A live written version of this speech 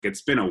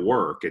it's been a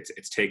work.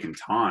 It's taken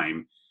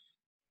time,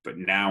 but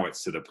now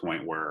it's to the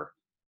point where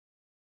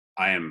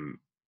I am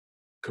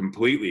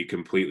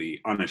completely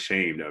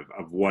unashamed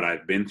of what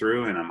I've been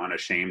through, and I'm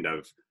unashamed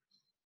of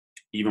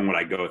even what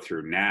I go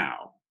through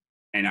now.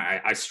 And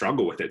I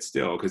struggle with it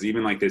still, because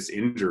even like this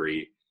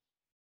injury,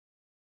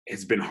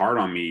 it's been hard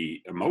on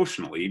me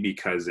emotionally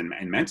because and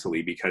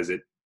mentally, because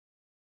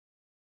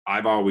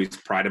I've always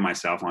prided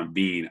myself on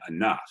being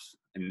enough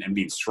and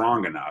being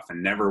strong enough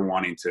and never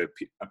wanting to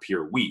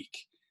appear weak.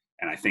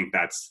 And I think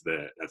that's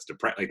the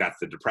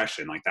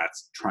depression. Like,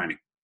 that's trying to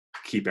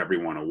keep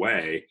everyone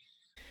away.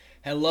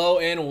 Hello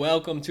and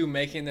welcome to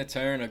Making the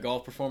Turn, a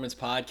golf performance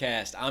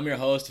podcast. I'm your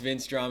host,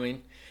 Vince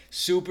Drumming.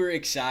 Super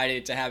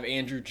excited to have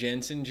Andrew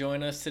Jensen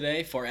join us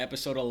today for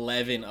episode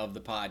 11 of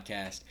the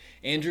podcast.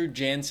 Andrew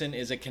Jensen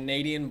is a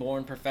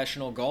Canadian-born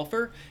professional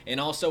golfer and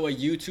also a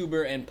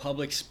YouTuber and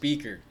public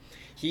speaker.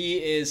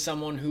 He is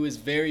someone who is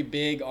very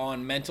big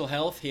on mental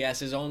health. He has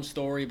his own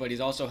story, but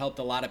he's also helped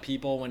a lot of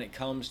people when it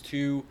comes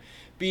to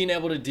being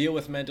able to deal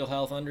with mental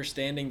health,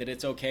 understanding that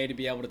it's okay to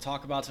be able to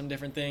talk about some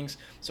different things.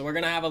 So we're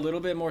going to have a little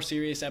bit more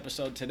serious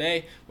episode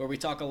today where we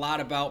talk a lot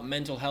about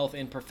mental health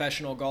in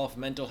professional golf,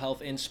 mental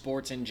health in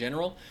sports in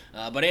general.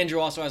 But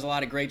Andrew also has a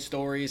lot of great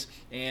stories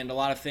and a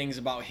lot of things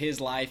about his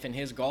life and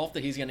his golf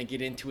that he's going to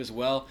get into as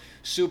well.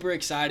 Super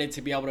excited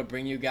to be able to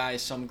bring you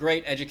guys some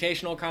great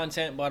educational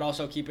content, but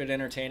also keep it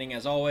entertaining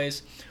as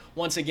always.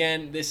 Once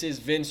again, this is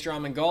Vince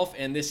Drumming Golf,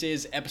 and this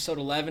is episode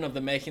 11 of the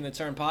Making the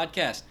Turn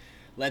podcast.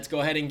 Let's go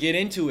ahead and get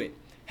into it.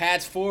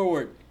 Hats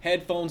forward,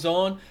 headphones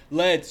on,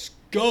 let's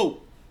go!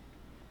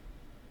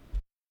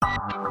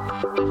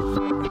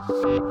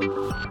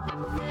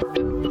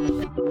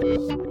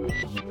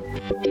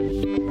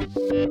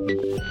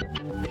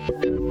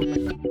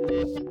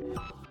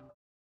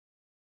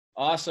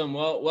 Awesome.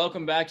 Well,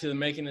 welcome back to the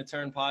Making the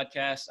Turn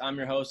podcast. I'm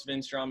your host,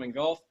 Vince Drumming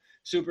Golf.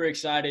 Super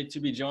excited to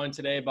be joined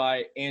today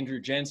by Andrew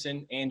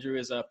Jensen. Andrew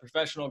is a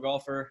professional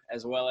golfer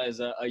as well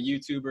as a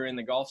YouTuber in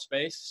the golf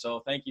space.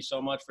 So thank you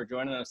so much for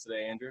joining us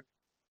today, Andrew.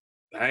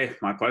 Hey,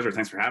 my pleasure.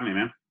 Thanks for having me,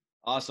 man.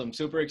 Awesome.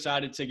 Super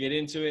excited to get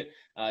into it.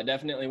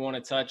 Definitely want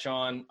to touch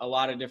on a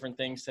lot of different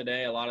things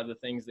today, a lot of the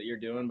things that you're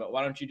doing. But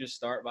why don't you just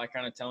start by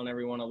kind of telling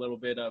everyone a little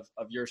bit of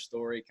your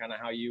story, kind of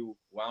how you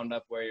wound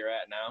up where you're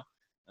at now,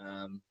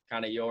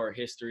 kind of your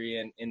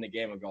history in the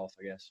game of golf,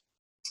 I guess.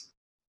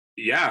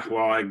 Yeah,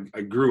 well,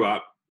 I grew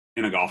up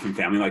in a golfing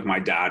family. Like, my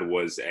dad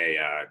was a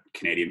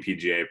Canadian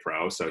PGA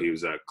pro, so he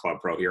was a club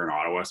pro here in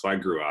Ottawa. So I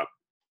grew up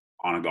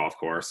on a golf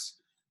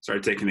course.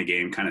 Started taking the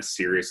game kind of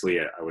seriously,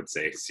 I would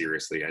say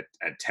seriously, at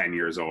 10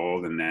 years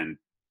old, and then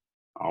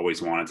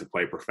always wanted to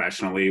play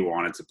professionally,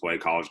 wanted to play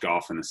college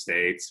golf in the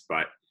States,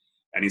 but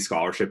any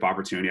scholarship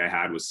opportunity I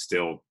had was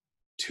still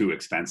too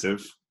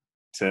expensive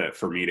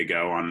for me to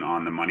go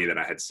on the money that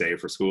I had saved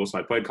for school. So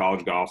I played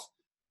college golf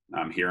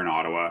here in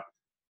Ottawa.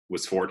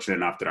 Was fortunate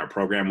enough that our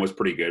program was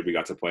pretty good. We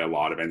got to play a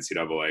lot of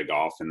NCAA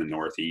golf in the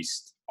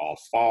Northeast all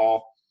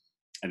fall.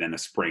 And then the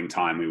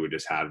springtime, we would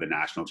just have the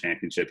national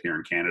championship here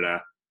in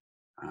Canada.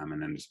 And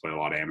then just play a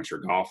lot of amateur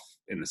golf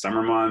in the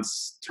summer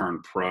months.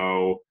 Turned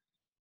pro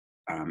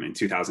in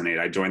 2008.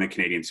 I joined the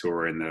Canadian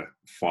Tour in the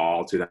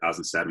fall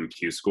 2007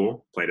 Q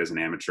School. Played as an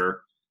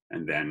amateur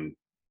and then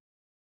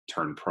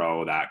turned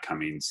pro that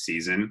coming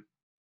season.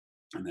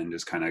 And then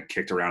just kind of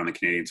kicked around the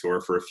Canadian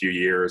Tour for a few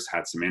years.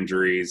 Had some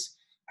injuries.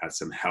 Had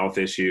some health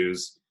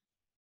issues,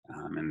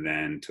 and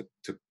then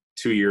took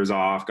 2 years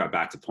off, got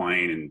back to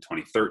playing in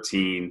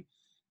 2013.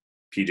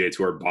 PGA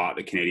Tour bought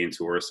the Canadian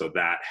Tour, so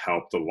that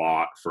helped a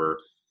lot for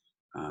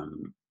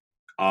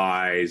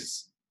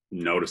eyes,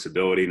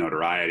 noticeability,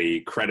 notoriety,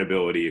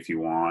 credibility, if you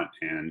want.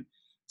 And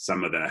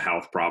some of the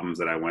health problems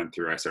that I went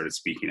through, I started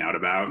speaking out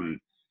about, and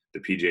the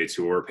PGA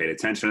Tour paid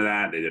attention to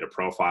that. They did a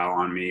profile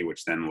on me,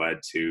 which then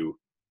led to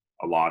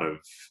a lot of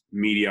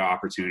media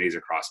opportunities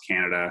across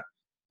Canada.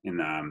 In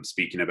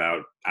speaking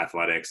about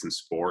athletics and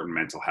sport and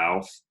mental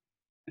health,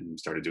 and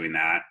started doing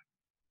that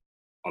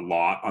a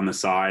lot on the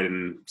side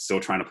and still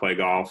trying to play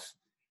golf.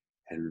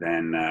 And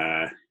then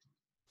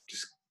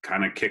just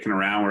kind of kicking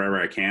around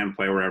wherever I can,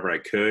 play wherever I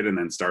could, and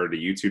then started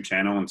a YouTube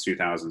channel in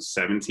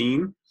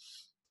 2017.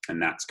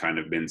 And that's kind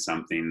of been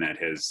something that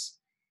has,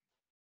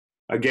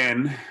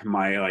 again,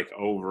 my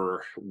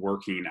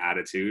overworking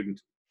attitude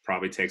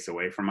probably takes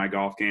away from my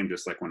golf game,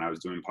 just like when I was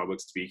doing public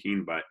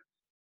speaking. But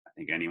I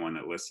think anyone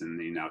that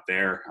listening out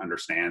there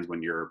understands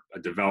when you're a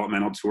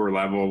developmental tour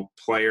level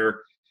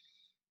player,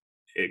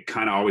 it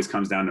kind of always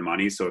comes down to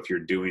money. So if you're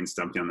doing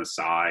something on the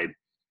side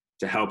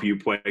to help you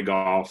play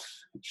golf,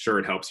 sure,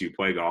 it helps you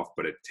play golf,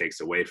 but it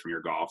takes away from your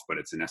golf, but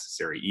it's a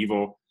necessary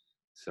evil.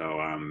 So,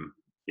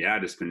 yeah,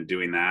 just been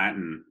doing that.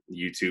 And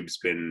YouTube's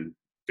been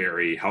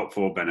very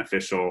helpful,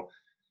 beneficial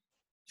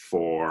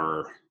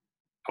for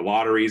a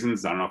lot of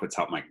reasons. I don't know if it's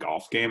helped my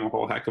golf game a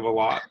whole heck of a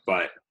lot,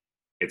 but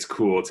it's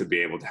cool to be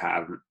able to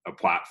have a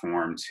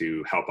platform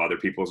to help other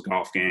people's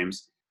golf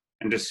games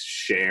and just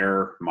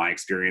share my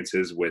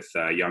experiences with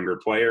younger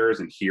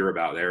players and hear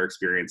about their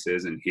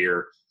experiences and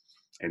hear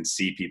and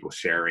see people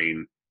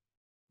sharing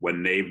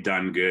when they've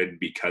done good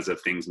because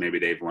of things maybe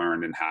they've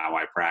learned and how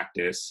I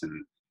practice.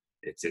 And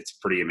it's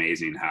pretty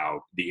amazing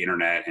how the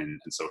internet and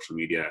social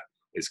media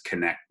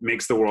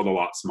makes the world a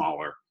lot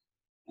smaller.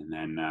 And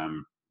then,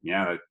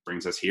 that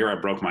brings us here. I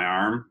broke my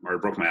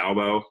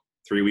elbow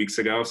 3 weeks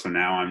ago. So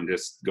now I'm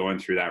just going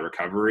through that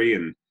recovery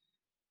and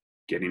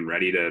getting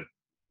ready to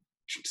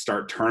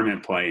start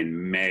tournament play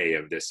in May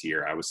of this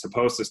year. I was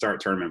supposed to start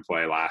tournament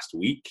play last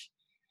week,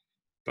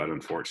 but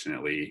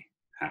unfortunately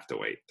have to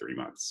wait 3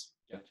 months.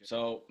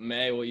 So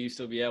May, will you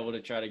still be able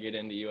to try to get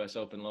into US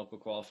Open local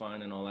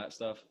qualifying and all that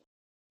stuff?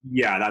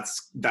 Yeah,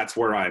 that's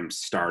where I'm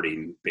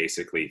starting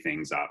basically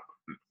things up.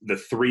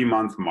 The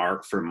 3-month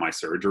mark for my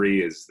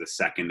surgery is the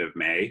 2nd of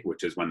May,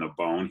 which is when the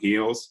bone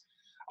heals.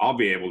 I'll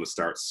be able to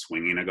start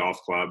swinging a golf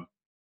club.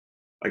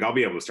 Like I'll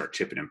be able to start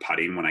chipping and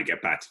putting when I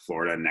get back to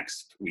Florida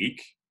next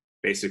week.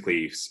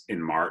 Basically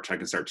in March, I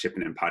can start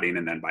chipping and putting.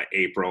 And then by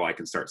April, I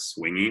can start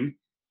swinging.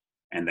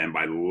 And then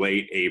by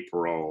late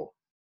April,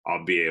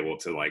 I'll be able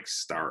to like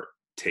start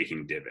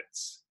taking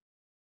divots.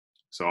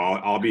 So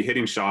I'll be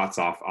hitting shots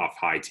off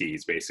high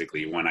tees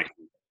basically when I can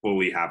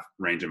fully have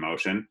range of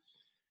motion.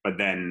 But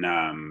then,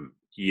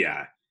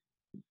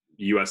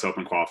 US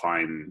Open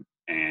qualifying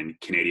and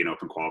Canadian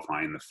Open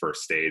qualifying, the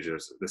first stage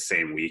is the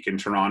same week in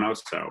Toronto.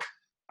 So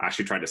I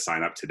actually tried to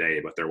sign up today,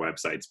 but their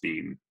website's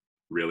being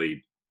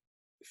really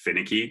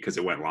finicky because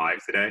it went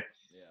live today.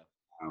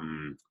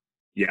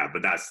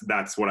 But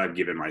that's what I've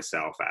given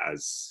myself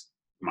as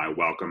my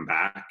welcome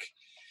back.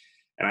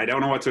 And I don't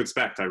know what to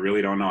expect. I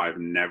really don't know. I've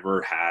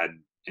never had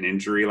an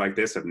injury like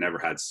this. I've never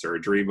had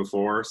surgery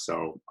before.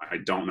 So I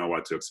don't know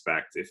what to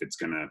expect, if it's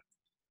going to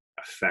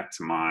affect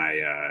my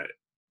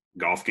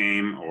golf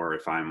game or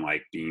if I'm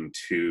like being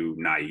too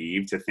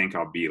naive to think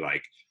I'll be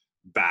like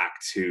back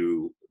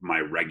to my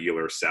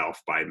regular self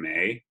by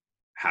May,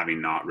 having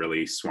not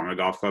really swung a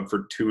golf club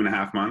for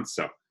 2.5 months.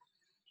 So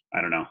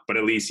I don't know, but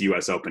at least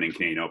US Open and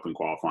Canadian Open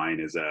qualifying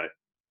is a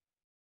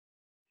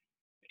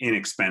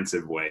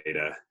inexpensive way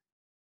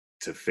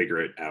to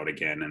figure it out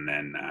again. And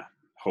then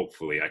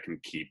hopefully I can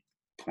keep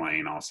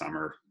playing all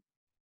summer.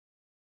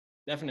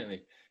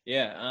 Definitely.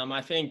 Yeah.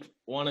 I think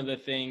one of the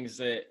things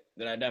that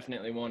I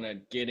definitely want to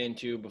get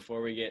into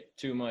before we get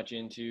too much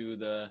into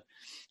the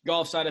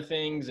golf side of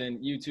things and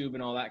YouTube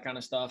and all that kind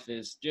of stuff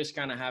is just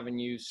kind of having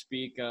you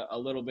speak a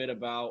little bit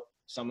about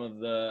some of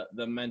the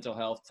mental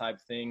health type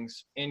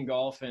things in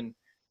golf and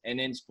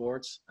in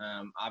sports.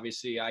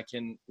 Obviously I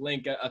can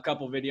link a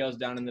couple videos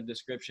down in the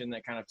description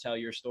that kind of tell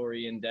your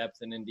story in depth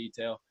and in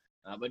detail.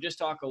 But just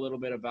talk a little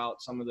bit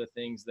about some of the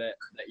things that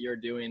you're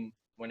doing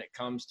when it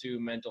comes to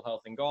mental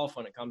health in golf,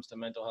 when it comes to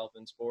mental health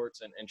in sports,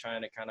 and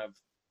trying to kind of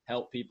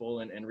help people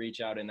and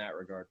reach out in that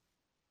regard.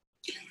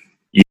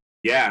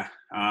 Yeah.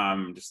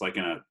 Just like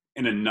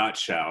in a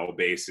nutshell,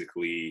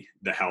 basically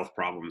the health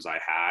problems I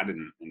had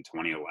in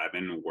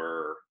 2011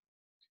 were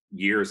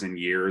years and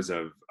years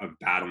of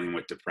battling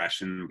with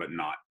depression, but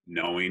not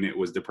knowing it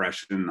was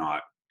depression,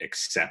 not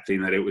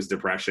accepting that it was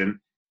depression.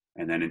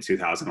 And then in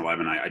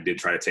 2011, I did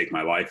try to take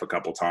my life a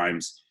couple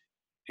times,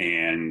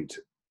 and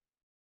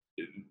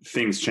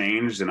things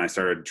changed, and I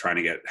started trying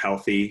to get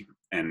healthy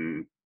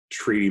and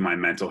treating my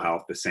mental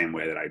health the same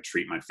way that I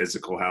treat my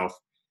physical health.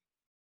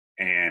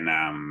 And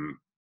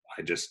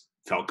I just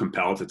felt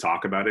compelled to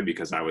talk about it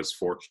because I was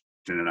fortunate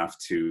enough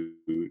to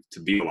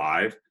be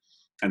alive.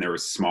 And there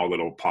was small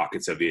little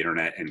pockets of the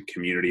internet and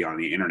community on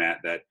the internet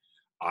that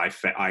I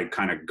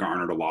kind of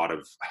garnered a lot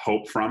of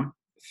hope from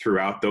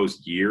throughout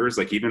those years.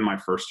 Like even my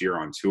first year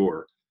on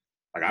tour,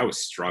 like I was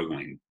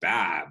struggling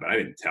bad, but I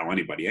didn't tell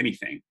anybody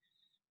anything.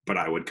 But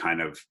I would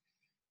kind of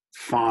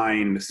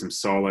find some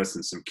solace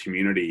and some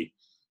community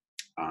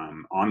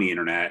on the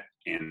internet,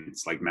 and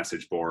it's like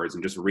message boards,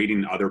 and just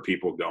reading other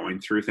people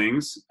going through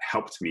things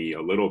helped me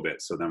a little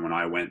bit. So then when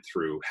I went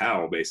through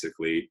hell,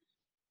 basically,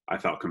 I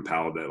felt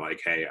compelled that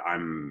like, hey,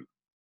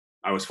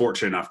 I was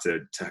fortunate enough to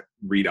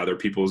read other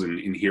people's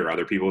and hear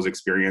other people's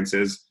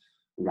experiences.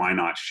 Why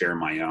not share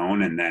my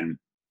own? And then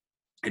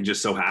it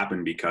just so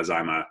happened, because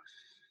I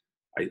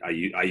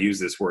use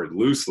this word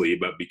loosely,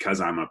 but because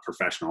I'm a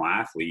professional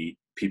athlete,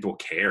 people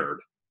cared.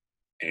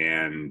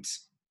 And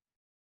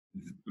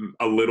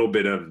a little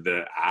bit of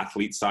the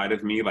athlete side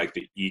of me, like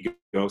the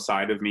ego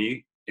side of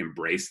me,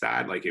 embraced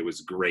that. Like it was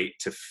great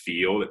to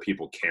feel that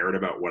people cared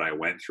about what I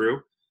went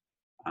through.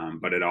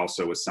 But it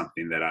also was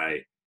something that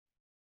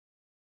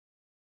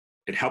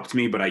it helped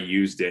me, but I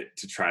used it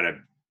to try to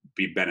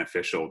be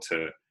beneficial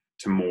to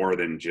more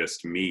than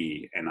just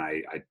me. And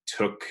I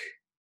took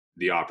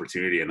the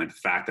opportunity, and the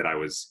fact that I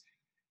was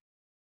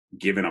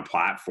given a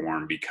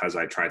platform because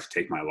I tried to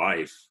take my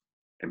life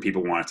and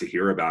people wanted to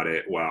hear about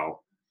it.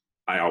 Well,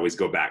 I always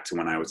go back to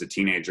when I was a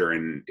teenager,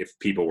 and if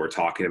people were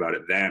talking about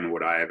it then,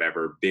 would I have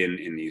ever been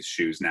in these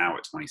shoes now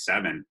at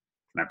 27? And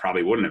I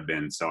probably wouldn't have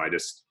been. So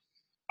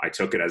I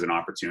took it as an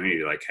opportunity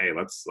to like, hey,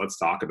 let's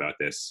talk about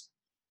this.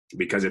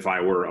 Because if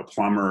I were a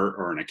plumber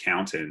or an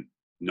accountant,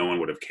 no one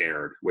would have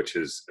cared, which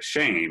is a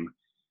shame,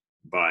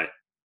 but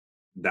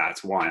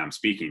that's why I'm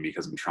speaking,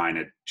 because I'm trying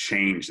to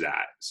change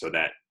that so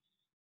that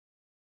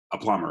a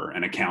plumber,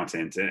 an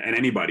accountant, and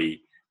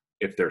anybody,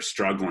 if they're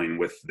struggling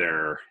with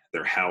their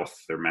health,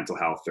 their mental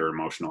health, their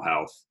emotional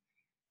health,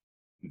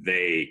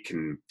 they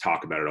can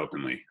talk about it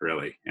openly,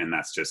 really. And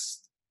that's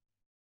just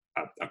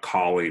a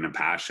calling, a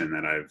passion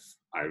that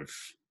I've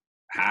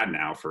had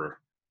now for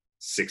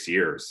 6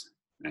 years.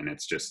 And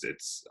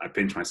I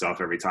pinch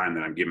myself every time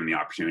that I'm given the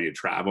opportunity to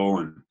travel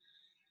and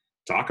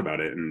talk about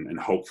it, and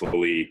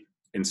hopefully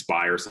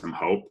inspire some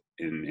hope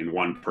in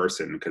one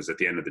person. Because at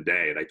the end of the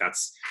day, like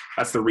that's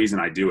the reason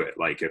I do it.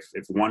 Like if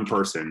one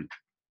person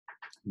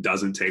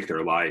doesn't take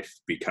their life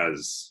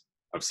because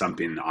of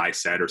something I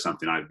said or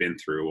something I've been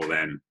through, well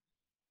then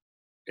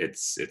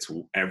it's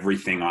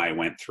everything I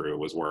went through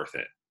was worth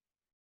it.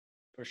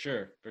 For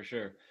sure.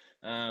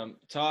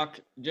 Talk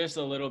just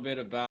a little bit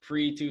about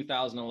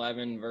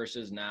pre-2011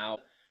 versus now,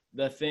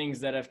 the things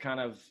that have kind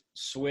of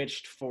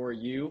switched for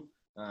you,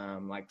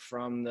 like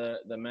from the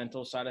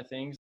mental side of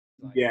things.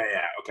 Yeah.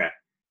 Okay.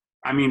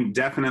 I mean,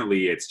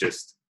 definitely it's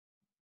just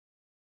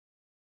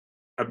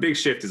a big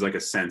shift is like a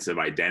sense of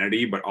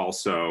identity, but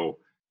also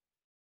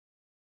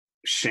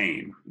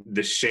shame.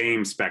 The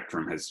shame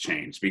spectrum has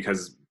changed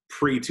because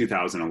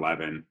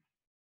pre-2011,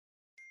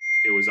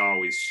 it was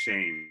always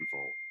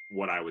shameful.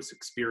 What I was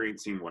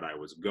experiencing, what I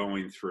was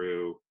going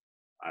through,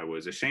 I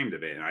was ashamed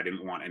of it and I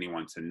didn't want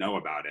anyone to know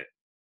about it.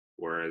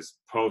 Whereas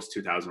post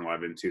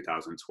 2011,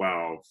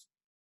 2012,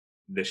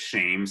 the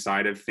shame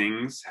side of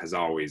things has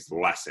always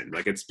lessened.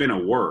 Like it's been a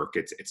work,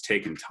 it's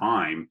taken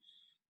time,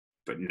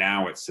 but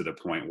now it's to the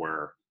point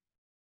where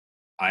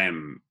I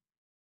am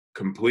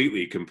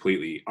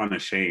completely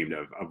unashamed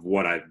of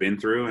what I've been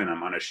through. And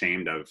I'm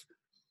unashamed of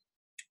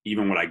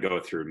even what I go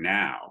through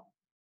now.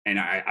 And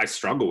I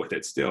struggle with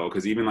it still,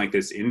 because even like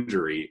this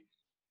injury,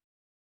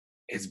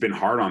 it's been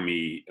hard on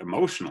me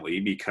emotionally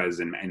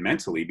because and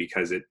mentally,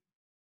 because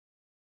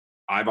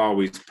I've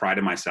always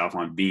prided myself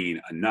on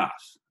being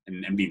enough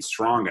and being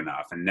strong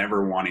enough and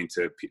never wanting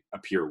to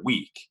appear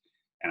weak.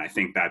 And I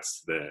think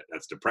that's the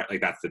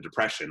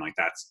depression, like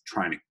that's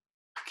trying to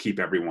keep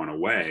everyone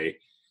away.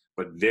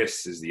 But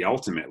this is the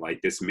ultimate,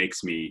 like this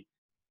makes me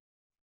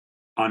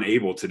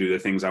unable to do the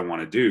things I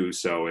want to do.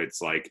 So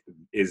it's like,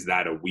 is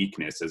that a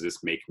weakness? Does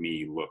this make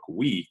me look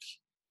weak?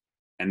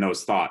 And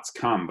those thoughts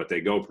come, but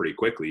they go pretty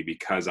quickly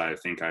because I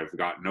think I've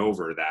gotten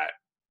over that,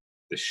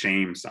 the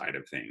shame side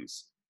of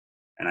things.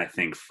 And I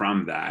think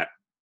from that,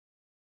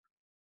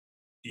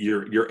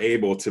 you're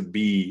able to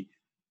be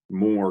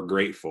more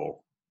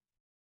grateful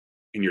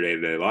in your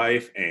day-to-day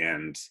life,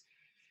 and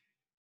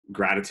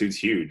gratitude's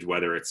huge,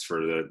 whether it's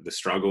for the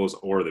struggles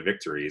or the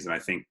victories. And I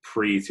think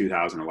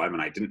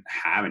pre-2011, I didn't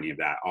have any of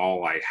that.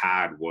 All I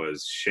had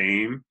was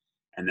shame,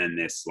 and then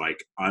this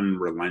like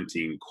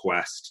unrelenting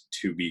quest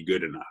to be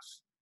good enough.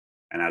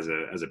 And as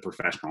a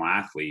professional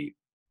athlete,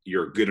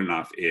 your good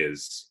enough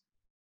is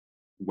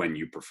when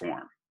you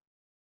perform.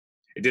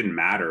 It didn't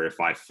matter if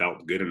I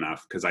felt good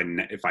enough because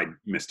if I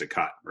missed a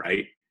cut,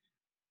 right?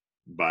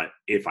 But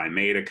if I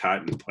made a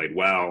cut and played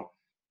well,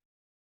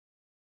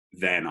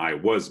 then I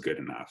was good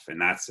enough.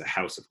 And that's a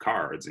house of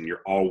cards, and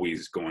you're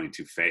always going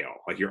to fail.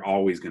 Like you're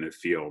always going to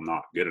feel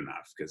not good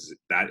enough, because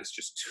that is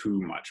just too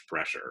much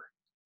pressure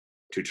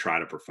to try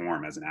to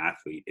perform as an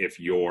athlete if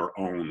your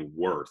own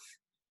worth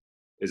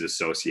is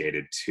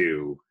associated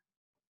to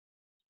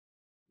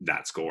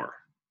that score.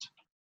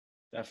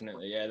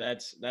 Definitely. Yeah,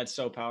 that's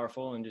so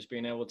powerful. And just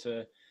being able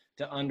to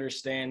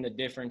understand the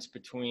difference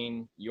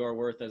between your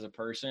worth as a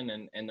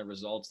person and the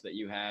results that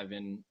you have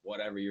in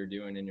whatever you're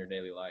doing in your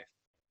daily life.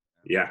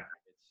 Yeah.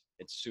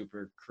 It's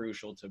super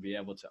crucial to be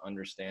able to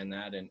understand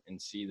that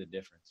and see the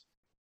difference.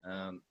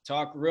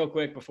 Talk real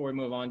quick before we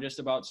move on, just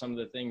about some of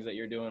the things that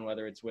you're doing,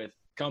 whether it's with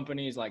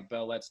companies like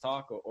Bell Let's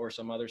Talk or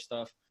some other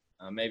stuff.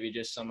 Maybe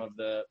just some of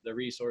the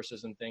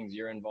resources and things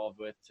you're involved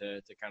with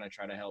to kind of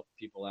try to help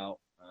people out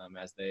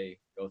as they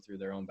go through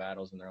their own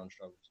battles and their own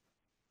struggles.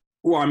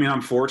 Well, I mean,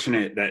 I'm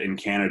fortunate that in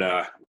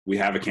Canada, we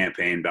have a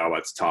campaign, Bell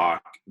Let's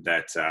Talk,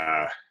 that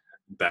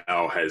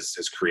Bell has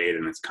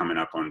created, and it's coming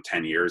up on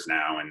 10 years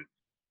now. And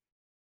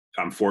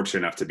I'm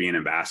fortunate enough to be an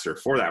ambassador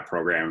for that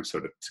program. So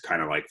to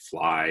kind of like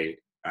fly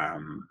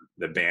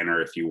the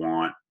banner, if you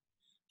want.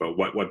 But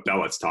what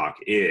Bell Let's Talk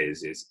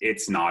is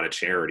it's not a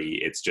charity.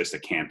 It's just a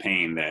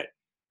campaign that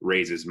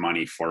raises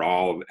money for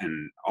all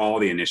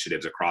the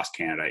initiatives across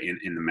Canada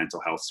in the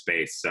mental health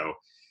space. So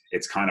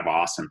it's kind of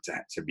awesome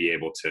to be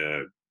able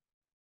to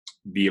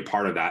be a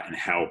part of that and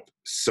help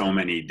so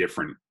many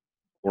different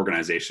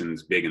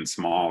organizations, big and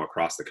small,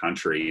 across the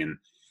country.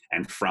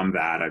 And from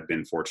that, I've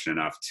been fortunate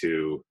enough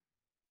to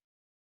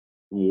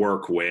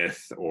work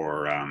with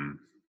or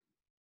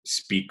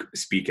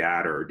speak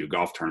at or do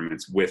golf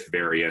tournaments with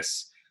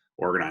various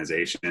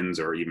organizations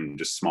or even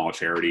just small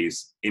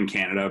charities in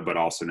Canada, but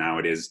also now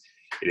it is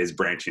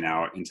branching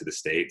out into the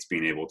States,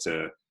 being able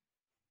to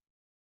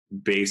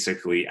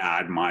basically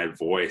add my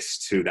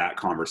voice to that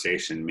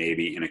conversation,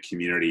 maybe in a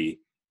community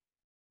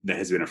that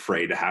has been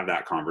afraid to have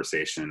that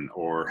conversation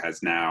or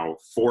has now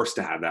forced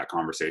to have that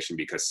conversation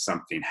because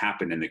something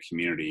happened in the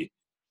community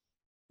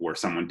where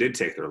someone did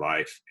take their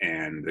life,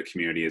 and the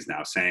community is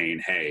now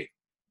saying, hey,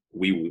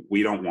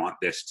 we don't want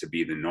this to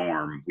be the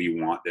norm.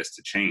 We want this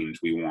to change.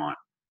 We want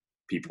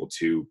people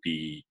to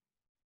be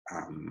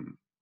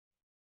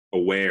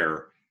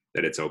aware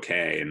that it's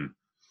okay. And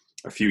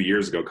a few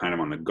years ago, kind of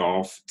on the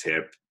golf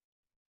tip,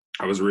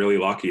 I was really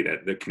lucky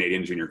that the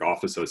Canadian Junior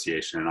Golf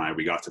Association and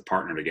we got to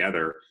partner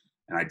together,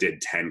 and I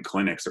did 10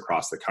 clinics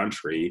across the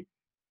country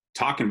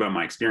talking about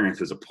my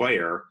experience as a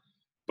player,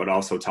 but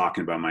also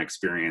talking about my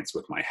experience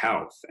with my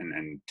health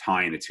and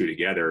tying the two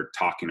together,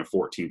 talking to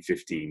 14,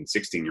 15,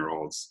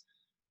 16-year-olds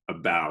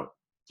about,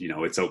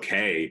 it's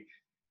okay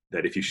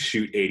that if you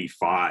shoot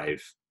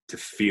 85 to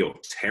feel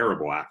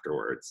terrible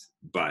afterwards,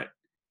 but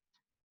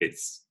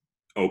it's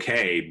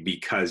okay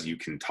because you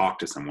can talk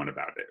to someone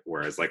about it.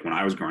 Whereas like when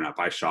I was growing up,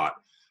 I shot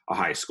a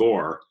high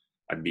score,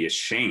 I'd be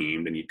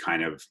ashamed and you'd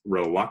kind of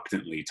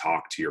reluctantly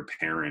talk to your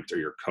parent or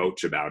your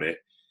coach about it.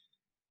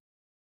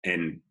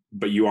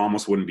 But you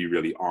almost wouldn't be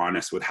really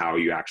honest with how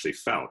you actually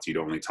felt. You'd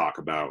only talk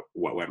about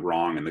what went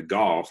wrong in the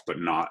golf, but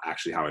not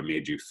actually how it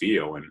made you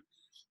feel. And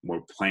we're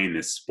playing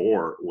this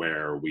sport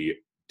where we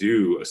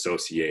do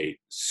associate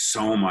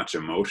so much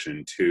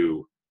emotion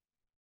to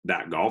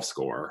that golf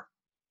score.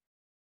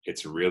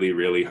 It's really,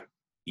 really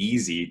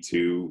easy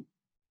to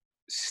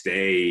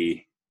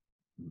stay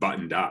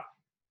buttoned up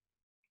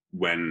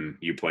when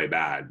you play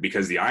bad,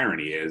 because the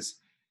irony is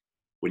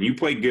when you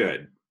play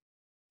good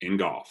in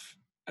golf,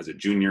 as a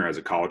junior, as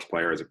a college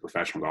player, as a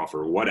professional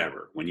golfer,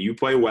 whatever, when you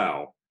play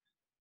well,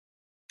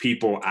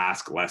 people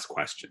ask less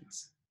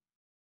questions,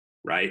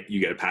 right?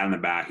 You get a pat on the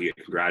back, you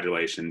get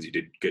congratulations, you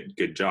did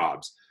good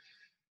jobs.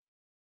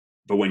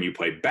 But when you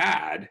play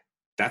bad,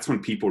 that's when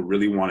people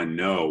really want to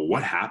know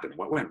what happened,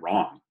 what went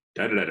wrong,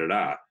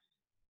 da-da-da-da-da.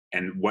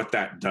 And what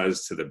that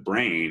does to the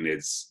brain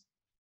is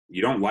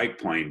you don't like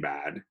playing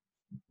bad.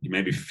 You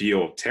maybe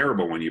feel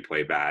terrible when you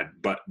play bad,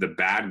 but the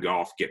bad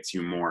golf gets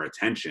you more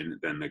attention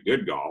than the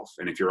good golf.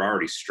 And if you're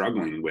already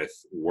struggling with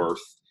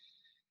worth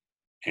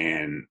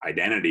and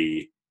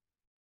identity,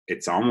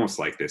 it's almost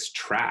like this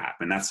trap.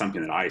 And that's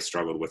something that I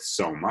struggled with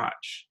so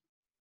much,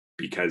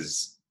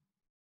 because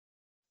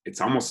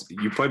it's almost,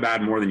 you play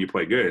bad more than you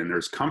play good. And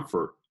there's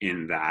comfort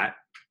in that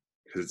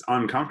because it's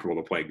uncomfortable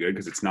to play good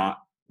because it's not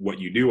what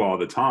you do all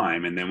the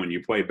time. And then when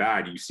you play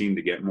bad, you seem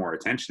to get more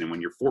attention. And when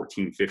you're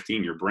 14,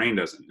 15, your brain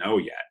doesn't know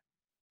yet.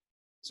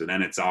 So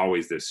then it's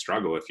always this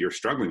struggle. If you're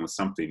struggling with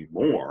something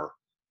more,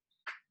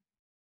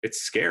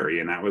 it's scary.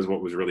 And that was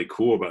what was really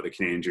cool about the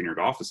Canadian Junior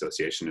Golf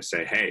Association, to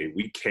say, hey,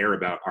 we care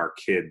about our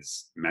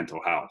kids' mental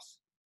health,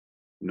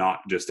 not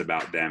just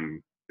about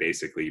them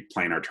basically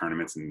playing our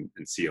tournaments and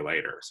see you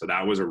later. So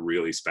that was a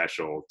really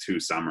special 2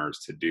 summers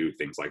to do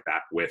things like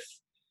that with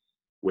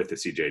the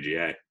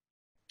CJGA.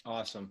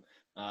 Awesome.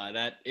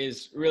 That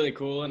is really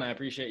cool, and I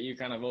appreciate you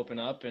kind of open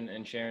up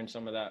and sharing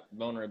some of that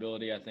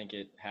vulnerability. I think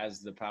it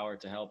has the power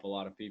to help a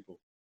lot of people.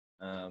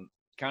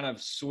 Kind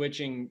of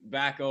switching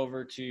back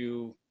over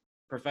to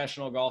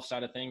professional golf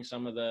side of things,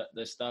 some of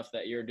the stuff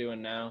that you're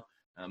doing now.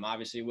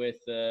 Obviously with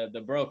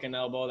the broken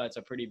elbow, that's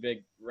a pretty big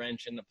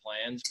wrench in the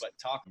plans, but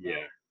talk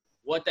about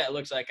what that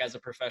looks like as a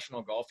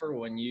professional golfer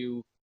when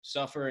you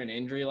suffer an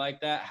injury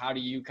like that. How do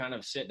you kind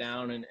of sit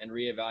down and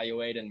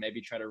reevaluate and maybe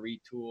try to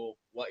retool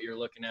what you're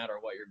looking at or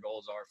what your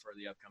goals are for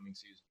the upcoming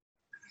season?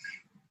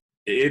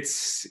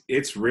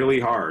 It's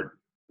really hard.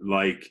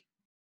 Like,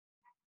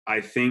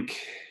 I think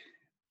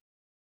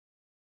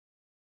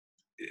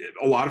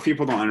a lot of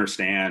people don't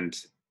understand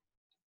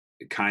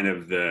kind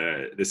of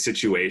the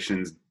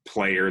situations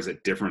players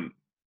at different,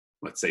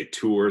 let's say,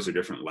 tours or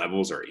different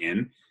levels are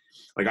in.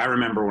 Like, I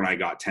remember when I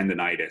got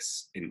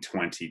tendonitis in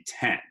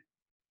 2010.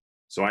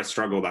 So I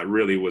struggled. That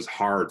really was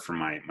hard for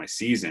my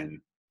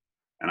season.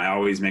 And I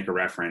always make a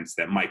reference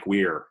that Mike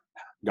Weir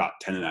got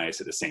tendonitis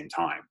at the same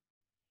time.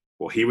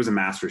 Well, he was a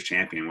Masters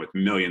champion with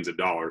millions of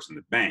dollars in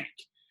the bank.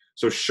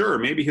 So sure,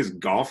 maybe his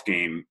golf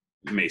game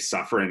may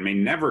suffer and may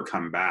never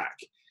come back,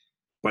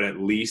 but at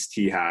least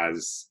he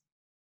has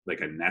like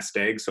a nest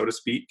egg, so to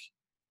speak.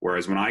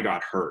 Whereas when I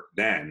got hurt,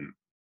 then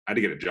I had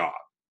to get a job.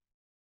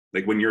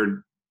 Like when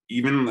you're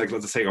even like,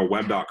 let's say a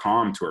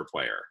web.com tour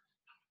player,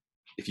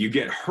 if you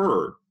get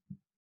hurt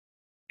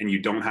and you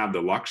don't have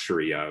the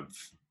luxury of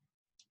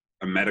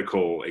a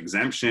medical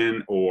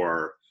exemption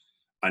or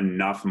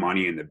enough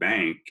money in the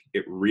bank,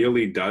 it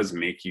really does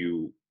make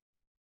you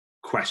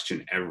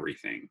question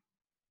everything.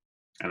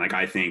 And like,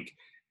 I think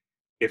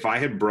if I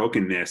had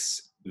broken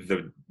this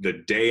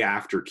the day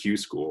after Q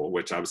school,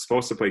 which I was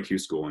supposed to play Q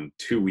school in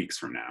 2 weeks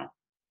from now,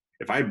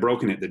 if I had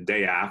broken it the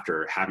day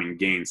after having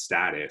gained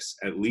status,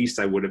 at least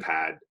I would have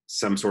had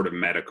some sort of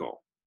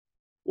medical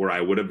where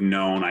I would have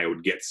known I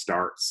would get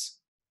starts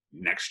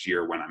next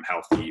year when I'm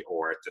healthy,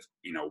 or at the,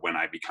 when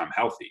I become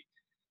healthy.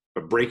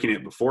 But breaking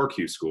it before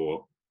Q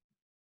school,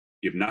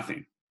 you have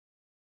nothing.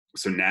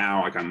 So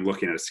now, like, I'm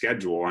looking at a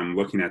schedule, I'm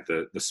looking at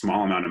the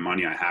small amount of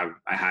money I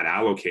had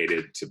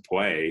allocated to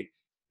play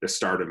the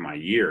start of my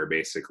year,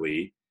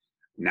 basically.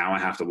 Now I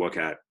have to look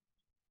at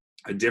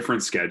a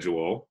different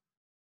schedule,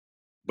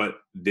 but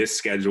this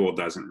schedule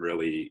doesn't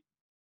really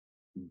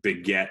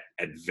beget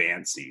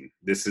advancing.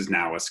 This is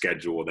now a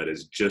schedule that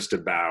is just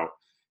about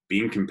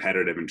being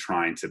competitive and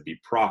trying to be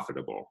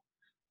profitable.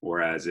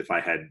 Whereas if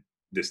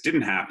this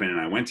didn't happen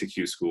and I went to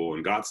Q school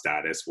and got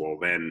status, well,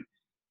 then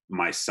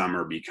my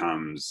summer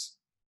becomes,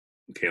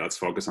 okay, let's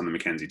focus on the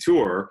Mackenzie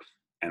Tour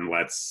and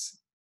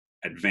let's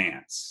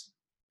advance,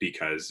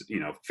 because,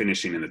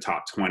 finishing in the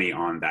top 20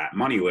 on that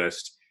money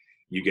list,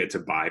 you get to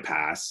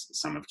bypass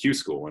some of Q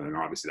school. And then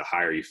obviously the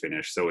higher you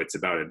finish. So it's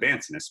about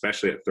advancing,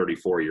 especially at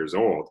 34 years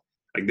old.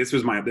 Like this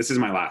is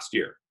my last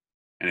year.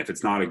 And if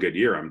it's not a good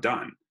year, I'm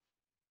done.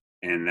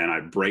 And then I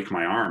break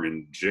my arm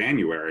in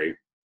January.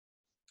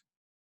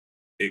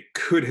 It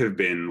could have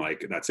been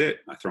like, that's it.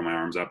 I throw my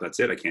arms up. That's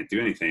it. I can't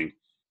do anything.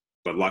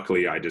 But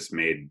luckily I just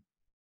made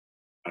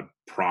a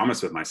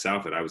promise with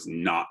myself that I was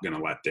not going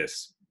to let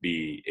this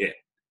be it.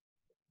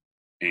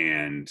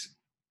 And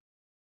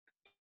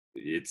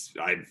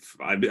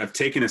I've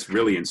taken this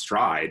really in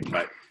stride,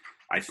 but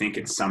I think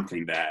it's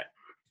something that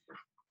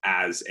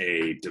as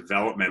a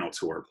developmental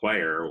tour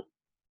player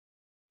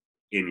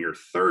in your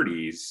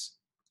 30s,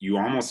 you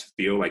almost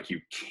feel like you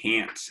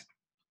can't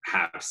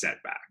have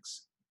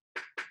setbacks,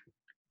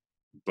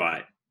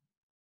 but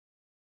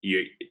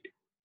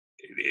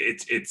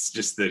it's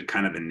just the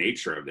kind of the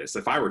nature of this.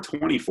 If I were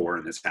 24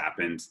 and this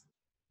happened,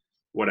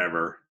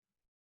 whatever,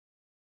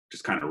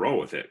 just kind of roll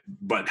with it.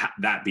 But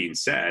that being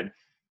said,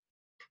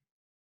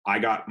 I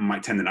got my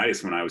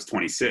tendonitis when I was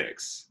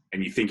 26,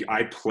 and you think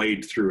I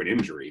played through an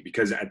injury,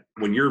 because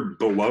when you're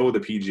below the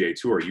PGA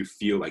Tour, you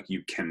feel like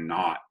you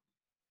cannot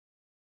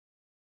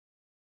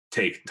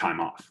take time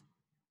off,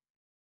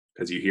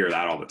 because you hear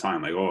that all the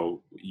time. Like,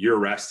 oh, you're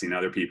resting,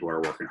 other people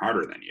are working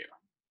harder than you.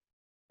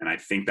 And I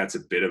think that's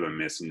a bit of a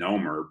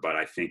misnomer, but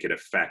I think it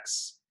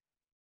affects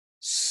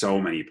so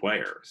many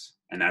players.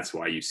 And that's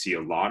why you see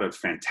a lot of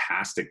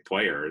fantastic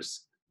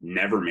players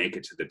never make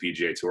it to the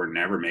PGA Tour,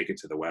 never make it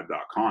to the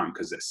web.com,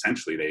 because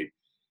essentially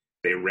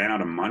they ran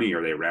out of money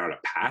or they ran out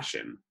of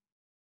passion.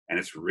 And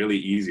it's really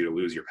easy to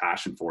lose your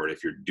passion for it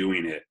if you're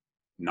doing it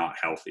not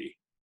healthy,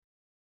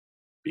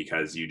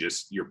 because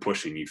you're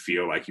pushing, you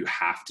feel like you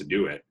have to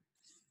do it,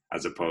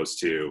 as opposed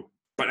to,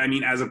 but I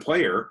mean, as a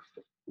player,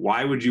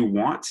 why would you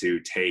want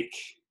to take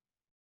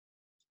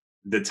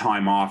the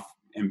time off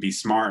and be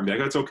smart and be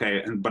like, that's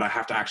okay, but I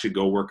have to actually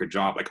go work a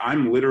job? Like,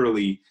 I'm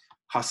literally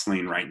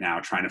hustling right now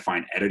trying to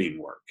find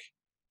editing work.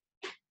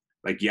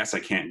 Like, yes, I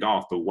can't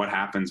golf, but what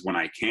happens when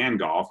I can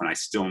golf and I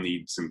still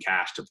need some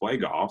cash to play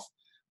golf?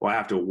 Well, I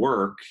have to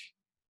work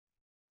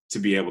to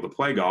be able to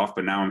play golf,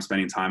 but now I'm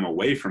spending time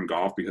away from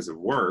golf because of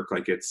work.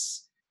 Like,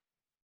 it's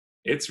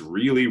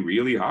really,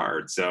 really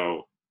hard.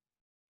 So,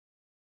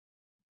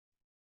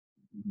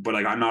 but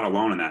like, I'm not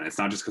alone in that. It's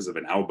not just because of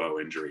an elbow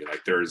injury.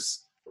 Like,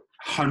 there's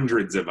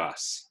hundreds of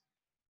us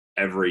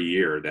every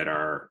year that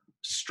are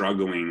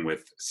struggling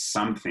with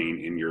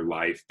something in your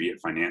life, be it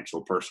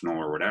financial, personal,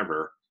 or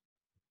whatever,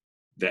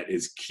 that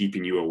is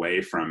keeping you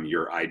away from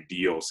your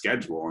ideal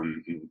schedule.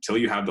 And until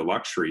you have the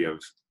luxury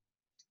of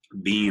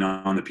being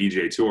on the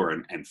PGA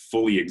Tour and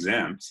fully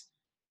exempt,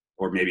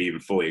 or maybe even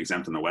fully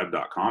exempt on the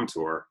web.com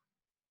tour,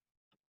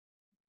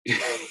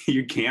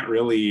 you can't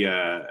really,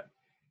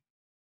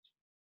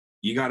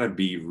 you got to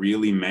be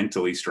really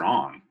mentally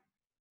strong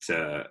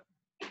to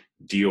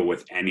deal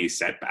with any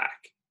setback.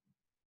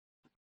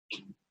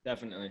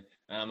 Definitely.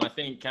 I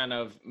think kind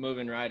of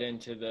moving right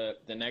into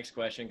the next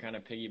question, kind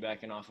of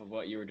piggybacking off of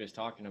what you were just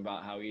talking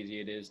about, how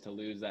easy it is to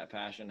lose that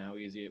passion, how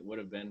easy it would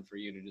have been for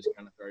you to just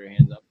kind of throw your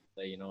hands up and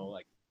say,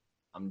 like,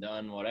 I'm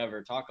done,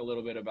 whatever. Talk a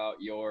little bit about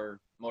your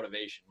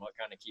motivation. What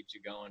kind of keeps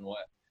you going?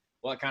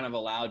 What kind of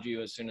allowed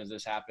you, as soon as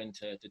this happened,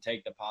 to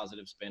take the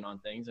positive spin on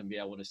things and be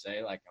able to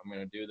say, like, I'm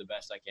going to do the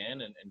best I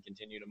can and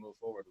continue to move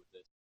forward with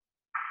this?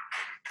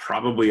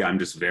 Probably I'm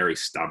just very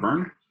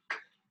stubborn.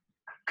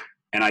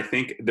 And I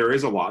think there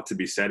is a lot to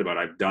be said about,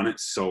 I've done it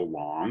so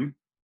long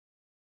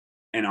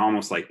and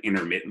almost like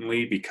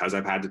intermittently, because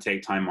I've had to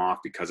take time off,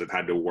 because I've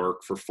had to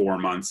work for 4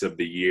 months of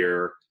the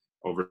year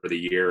over the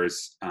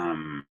years.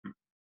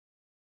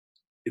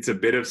 It's a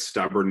bit of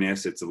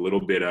stubbornness. It's a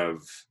little bit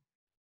of,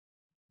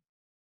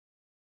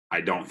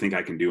 I don't think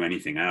I can do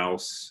anything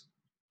else.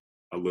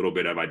 A little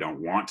bit of, I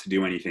don't want to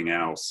do anything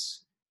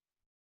else.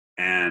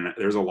 And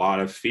there's a lot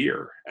of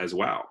fear as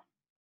well.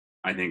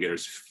 I think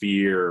there's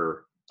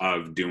fear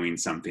of doing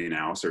something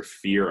else, or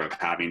fear of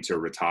having to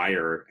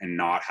retire and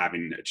not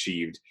having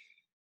achieved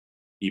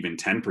even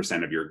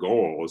 10% of your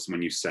goals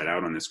when you set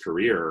out on this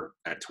career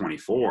at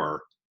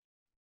 24.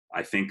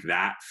 I think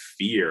that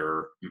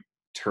fear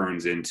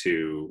turns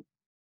into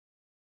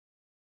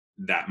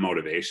that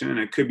motivation, and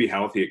it could be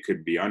healthy, it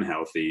could be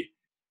unhealthy,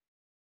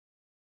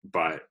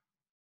 but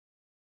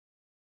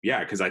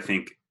yeah, because I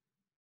think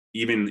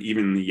even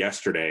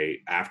yesterday,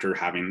 after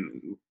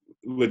having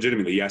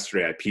legitimately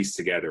yesterday, I pieced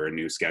together a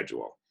new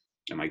schedule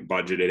and like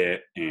budgeted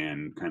it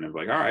and kind of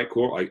like, all right,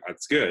 cool, like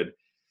that's good.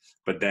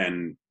 But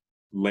then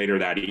later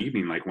that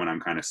evening, like when I'm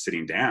kind of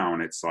sitting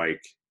down, it's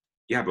like,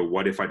 yeah, but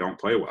what if I don't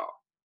play well?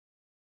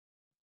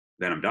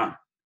 Then I'm done.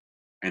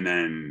 And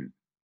then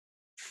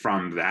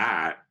from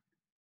that,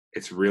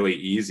 it's really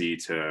easy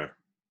to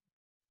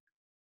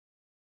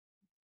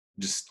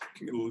just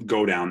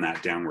go down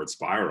that downward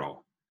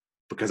spiral,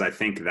 because I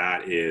think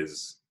that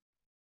is,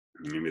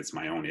 maybe it's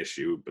my own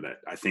issue, but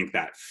I think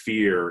that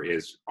fear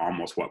is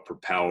almost what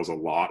propels a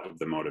lot of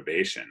the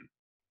motivation.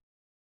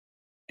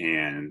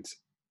 And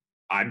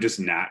I'm just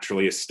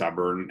naturally a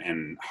stubborn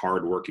and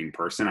hardworking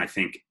person. I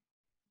think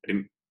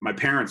my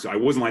parents, I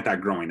wasn't like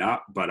that growing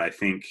up, but I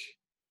think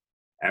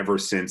ever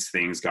since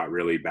things got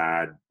really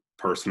bad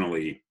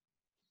personally,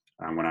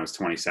 when I was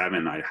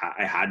 27, I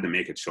had to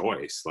make a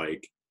choice.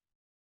 Like,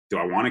 do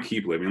I want to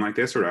keep living like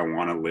this, or do I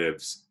want to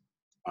live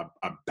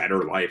a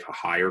better life, a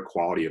higher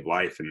quality of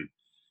life? And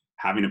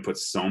having to put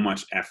so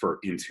much effort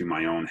into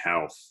my own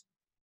health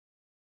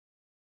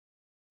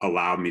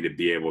allowed me to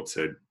be able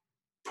to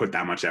put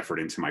that much effort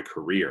into my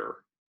career.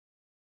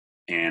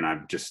 And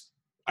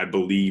I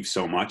believe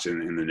so much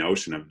in the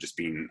notion of just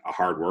being a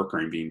hard worker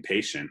and being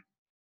patient.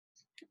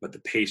 But the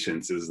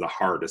patience is the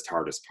hardest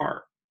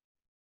part,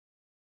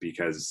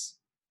 because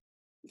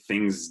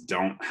things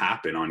don't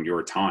happen on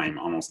your time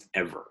almost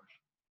ever.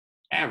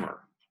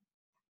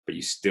 But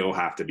you still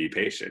have to be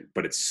patient.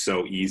 But it's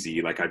so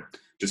easy. Like, I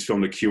just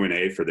filmed a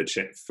Q&A for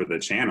the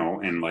channel,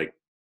 and like,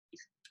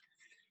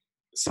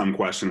 some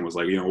question was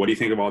like, what do you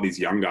think of all these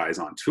young guys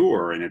on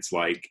tour? And it's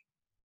like,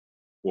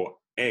 well,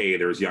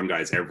 there's young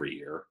guys every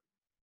year,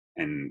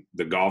 and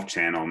the Golf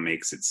Channel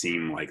makes it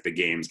seem like the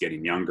game's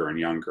getting younger and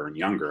younger and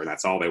younger.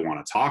 That's all they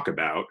want to talk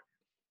about.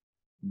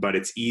 But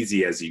it's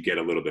easy as you get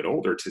a little bit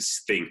older to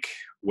think,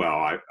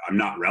 well, I'm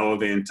not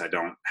relevant. I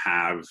don't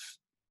have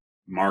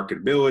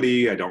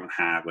marketability. I don't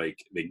have like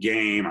the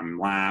game. I'm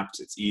lapped.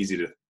 It's easy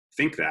to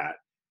think that.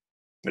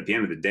 But at the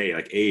end of the day,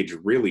 like, age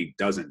really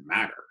doesn't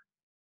matter.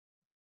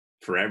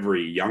 For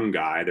every young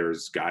guy,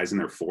 there's guys in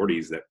their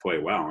 40s that play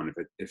well. And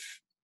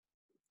if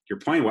you're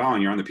playing well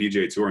and you're on the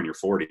PGA Tour in your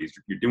 40s,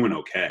 you're doing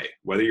okay.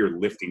 Whether you're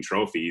lifting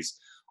trophies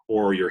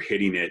or you're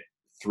hitting it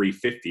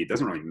 350, it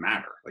doesn't really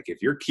matter. Like, if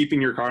you're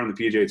keeping your card on the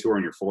PGA Tour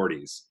in your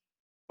 40s,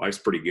 life's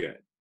pretty good.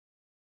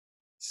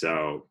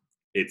 So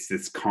it's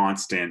this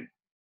constant,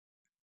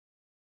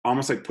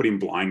 almost like putting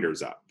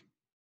blinders up.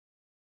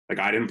 Like,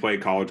 I didn't play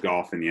college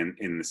golf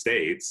in the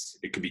States.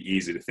 It could be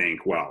easy to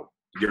think, well,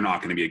 you're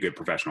not going to be a good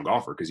professional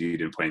golfer because you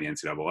didn't play in the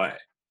NCAA.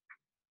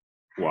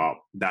 Well,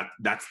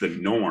 that's the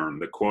norm,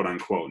 the quote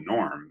unquote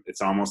norm.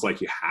 It's almost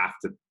like you have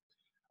to.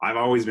 I've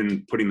always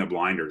been putting the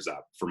blinders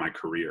up for my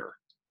career,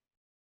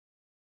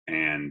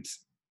 and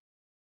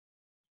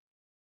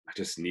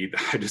just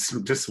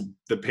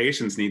the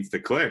patience needs to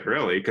click,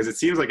 really, because it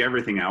seems like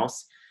everything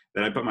else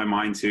that I put my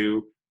mind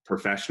to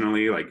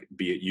professionally, like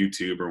be it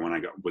YouTube or when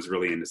I was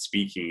really into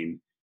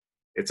speaking,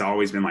 it's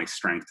always been like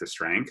strength to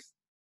strength.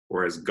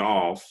 Whereas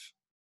golf,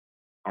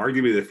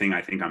 arguably the thing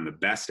I think I'm the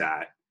best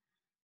at,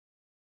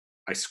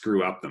 I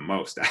screw up the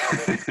most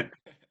at.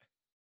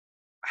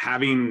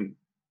 Having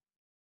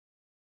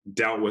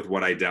dealt with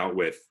what I dealt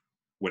with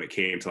when it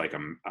came to like, I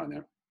don't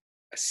know,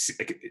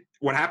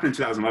 what happened in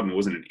 2011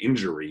 wasn't an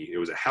injury. It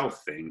was a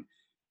health thing.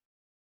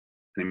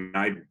 I mean,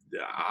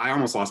 I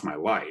almost lost my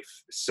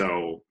life.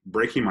 So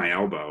breaking my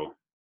elbow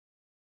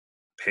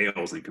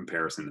pales in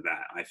comparison to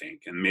that, I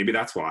think. And maybe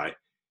that's why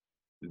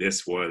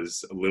this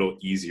was a little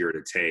easier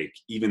to take,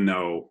 even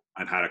though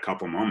I've had a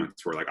couple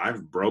moments where like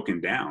I've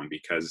broken down,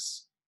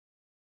 because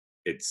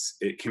it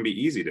can be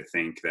easy to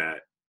think that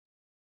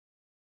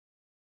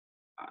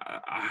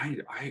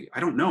I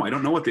don't know. I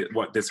don't know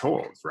what this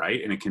holds,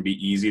 right? And it can be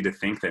easy to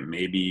think that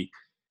maybe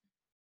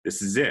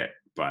this is it,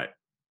 but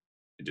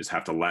you just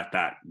have to let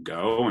that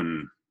go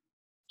and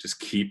just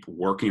keep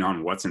working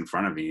on what's in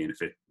front of me. And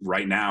if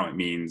right now it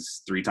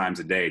means 3 times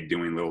a day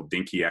doing little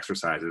dinky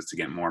exercises to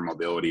get more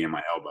mobility in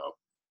my elbow,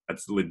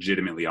 that's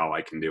legitimately all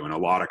I can do. And a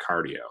lot of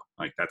cardio,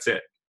 like that's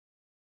it.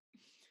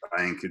 I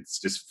think it's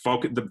just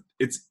focus.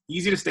 It's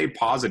easy to stay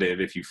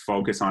positive if you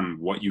focus on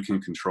what you can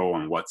control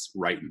and what's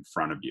right in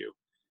front of you.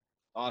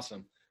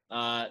 Awesome.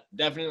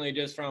 Definitely,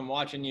 just from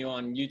watching you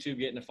on YouTube,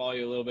 getting to follow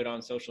you a little bit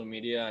on social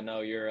media, I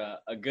know you're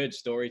a good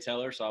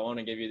storyteller, so I want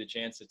to give you the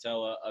chance to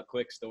tell a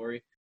quick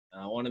story.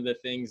 One of the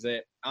things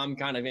that I'm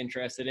kind of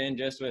interested in,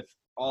 just with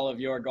all of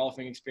your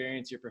golfing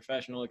experience, your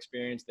professional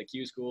experience, the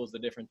Q schools, the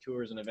different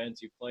tours and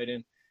events you've played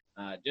in,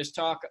 just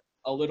talk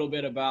a little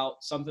bit about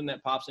something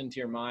that pops into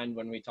your mind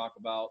when we talk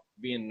about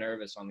being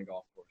nervous on the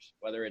golf course,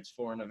 whether it's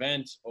for an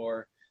event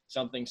or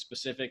something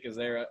specific. Is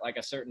there like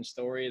a certain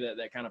story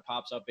that kind of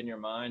pops up in your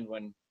mind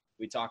when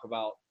we talk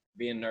about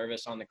being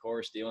nervous on the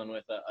course, dealing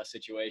with a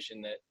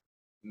situation that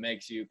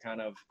makes you kind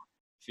of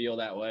feel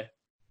that way?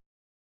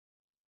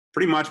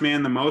 Pretty much,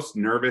 man. The most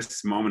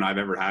nervous moment I've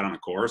ever had on the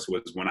course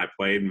was when I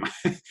played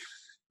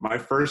my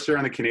first year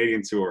on the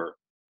Canadian Tour.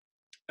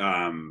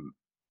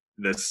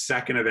 The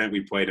second event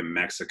we played in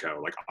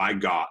Mexico, like I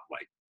got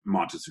like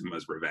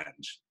Montezuma's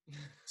revenge.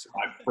 So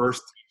my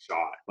first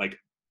shot, like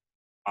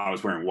I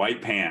was wearing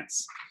white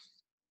pants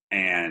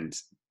and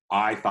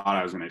I thought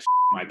I was going to shit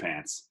my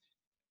pants.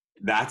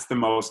 That's the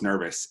most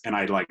nervous. And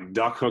I like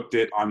duck hooked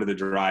it onto the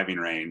driving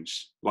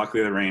range.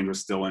 Luckily the range was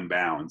still in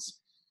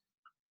bounds,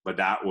 but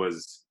that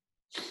was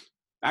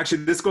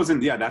actually, this goes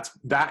in, that's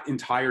that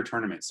entire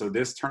tournament. So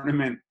this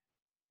tournament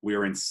We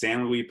were in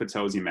San Luis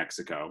Potosi,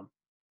 Mexico,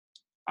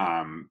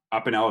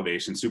 up in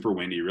elevation, super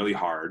windy, really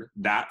hard.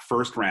 That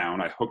first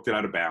round, I hooked it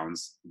out of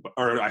bounds,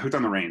 or I hooked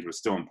on the range, was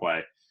still in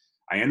play.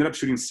 I ended up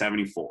shooting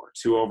 74,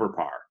 2 over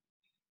par.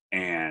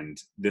 And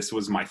this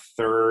was my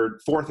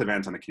fourth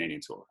event on the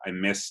Canadian Tour. I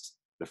missed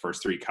the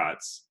first 3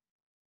 cuts.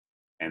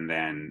 And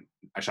then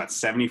I shot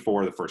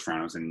 74 the first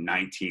round. I was in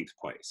 19th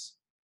place.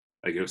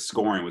 Like, it was,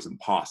 scoring was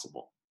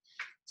impossible.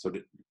 So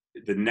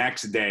the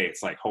next day,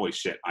 it's like, holy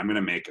shit, I'm going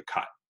to make a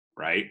cut,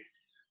 right?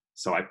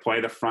 So I play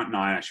the front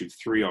 9. I shoot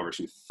 3 over,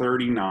 shoot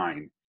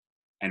 39.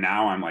 And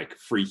now I'm like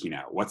freaking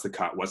out. What's the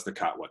cut? What's the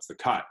cut? What's the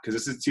cut? Because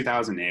this is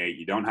 2008.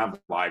 You don't have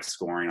live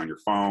scoring on your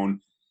phone.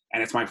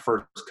 And it's my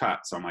first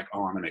cut. So I'm like,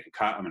 oh, I'm going to make a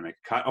cut. I'm going to make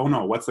a cut. Oh,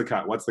 no, what's the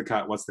cut? What's the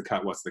cut? What's the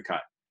cut? What's the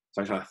cut?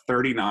 So I shot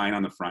 39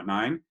 on the front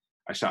 9.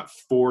 I shot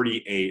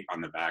 48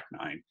 on the back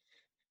 9.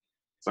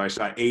 So I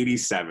shot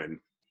 87.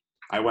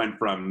 I went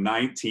from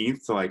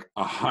 19th to like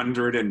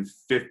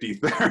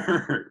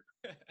 153rd.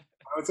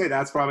 I would say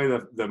that's probably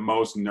the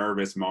most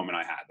nervous moment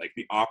I had. Like,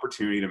 the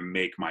opportunity to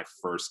make my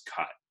first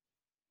cut,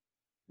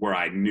 where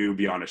I knew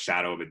beyond a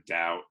shadow of a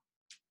doubt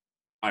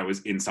I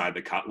was inside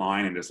the cut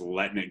line and just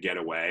letting it get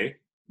away.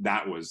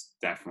 That was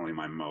definitely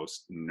my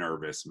most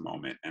nervous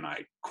moment, and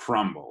I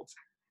crumbled.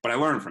 But I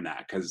learned from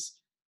that, because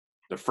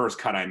the first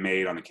cut I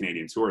made on the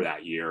Canadian Tour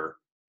that year,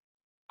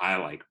 I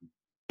like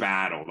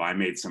battled. I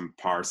made some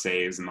par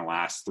saves in the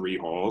last 3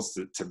 holes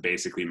to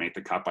basically make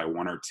the cut by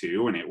 1 or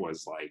 2, and it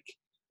was like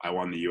I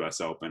won the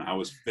US Open. I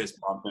was fist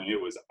pumping. It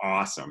was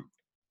awesome.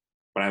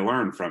 But I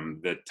learned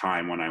from the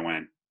time when I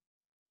went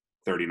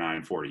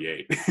 39,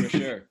 48.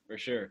 For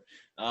sure.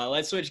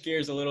 Let's switch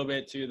gears a little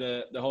bit to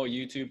the whole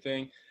YouTube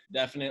thing.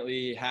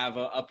 Definitely have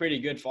a pretty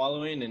good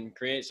following and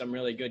create some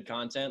really good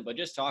content, but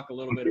just talk a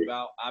little bit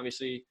about,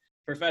 obviously,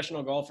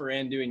 professional golfer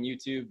and doing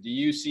YouTube. Do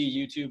you see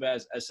YouTube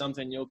as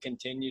something you'll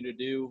continue to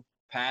do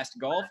past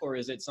golf, or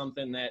is it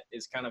something that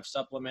is kind of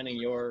supplementing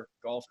your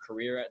golf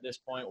career at this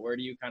point? Where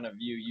do you kind of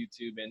view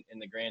YouTube in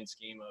the grand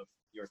scheme of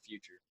your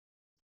future?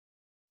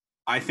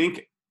 I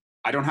think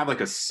I don't have like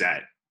a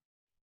set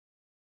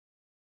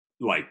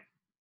like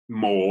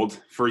mold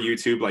for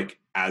YouTube, like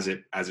as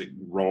it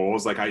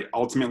rolls. Like,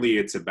 ultimately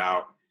it's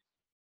about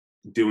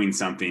doing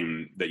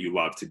something that you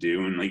love to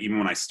do. And like, even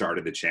when I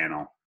started the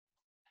channel,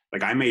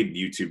 like I made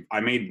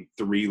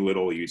 3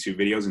 little YouTube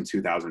videos in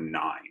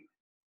 2009.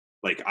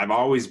 Like, I've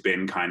always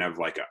been kind of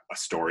like a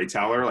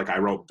storyteller. Like, I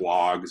wrote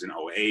blogs in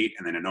 08,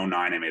 and then in 09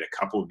 I made a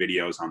couple of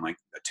videos on like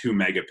a 2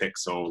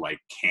 megapixel like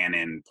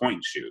Canon point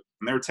and shoot,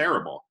 and they were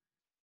terrible,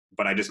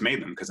 but I just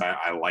made them because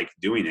I liked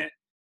doing it.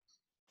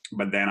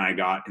 But then I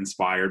got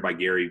inspired by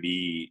Gary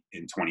Vee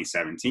in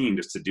 2017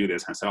 just to do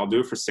this. I said, I'll do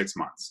it for 6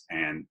 months,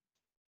 and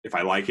if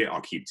I like it,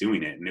 I'll keep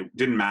doing it. And it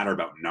didn't matter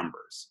about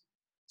numbers.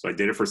 So I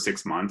did it for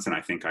 6 months, and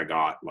I think I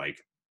got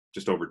like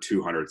just over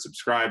 200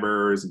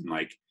 subscribers, and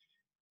like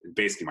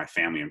basically my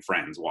family and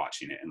friends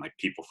watching it, and like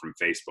people from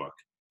Facebook.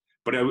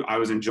 But I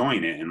was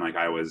enjoying it, and like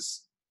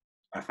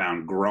I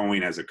found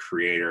growing as a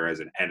creator, as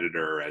an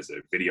editor, as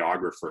a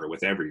videographer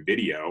with every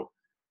video.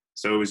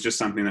 So it was just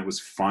something that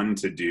was fun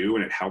to do,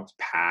 and it helped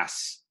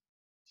pass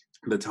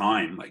the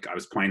time. Like, I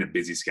was playing a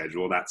busy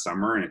schedule that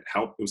summer, and it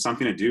was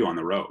something to do on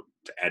the road,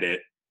 to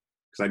edit.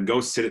 Because I'd go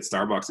sit at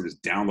Starbucks and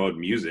just download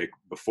music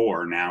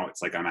before. Now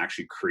it's like I'm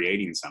actually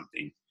creating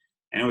something.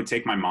 And it would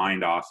take my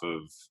mind off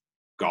of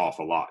golf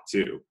a lot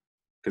too.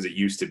 Because it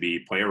used to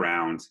be play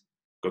around,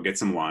 go get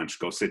some lunch,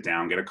 go sit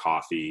down, get a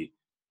coffee,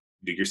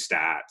 do your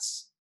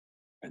stats,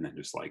 and then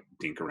just like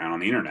dink around on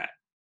the internet.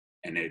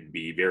 And it'd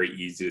be very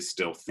easy to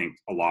still think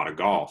a lot of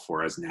golf.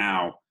 Whereas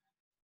now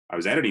I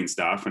was editing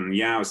stuff, and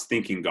yeah, I was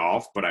thinking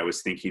golf, but I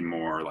was thinking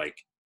more like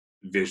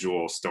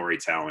visual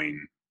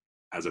storytelling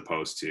as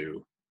opposed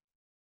to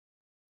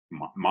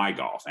my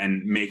golf.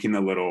 And making the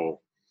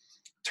little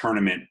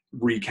tournament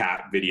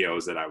recap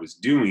videos that I was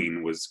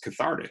doing was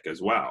cathartic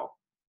as well.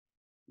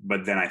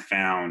 But then I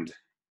found,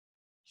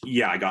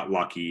 I got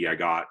lucky. I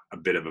got a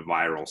bit of a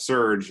viral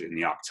surge in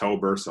the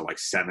October. So like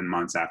 7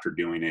 months after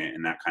doing it.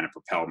 And that kind of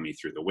propelled me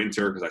through the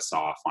winter, because I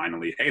saw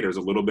finally, hey, there's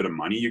a little bit of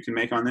money you can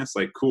make on this.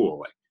 Like,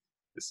 cool. Like,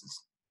 this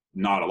is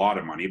not a lot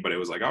of money, but it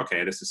was like,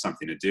 okay, this is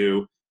something to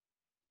do.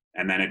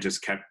 And then it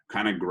just kept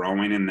kind of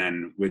growing. And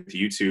then with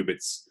YouTube,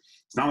 it's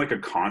not like a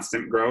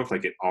constant growth.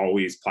 Like, it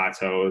always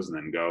plateaus and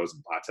then goes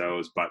and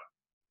plateaus. But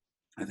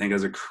I think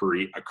as a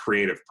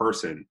creative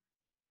person,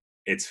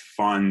 it's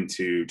fun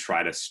to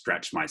try to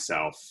stretch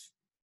myself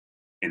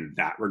in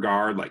that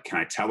regard. Like, can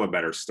I tell a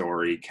better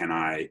story? Can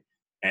I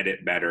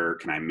edit better?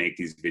 Can I make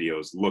these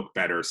videos look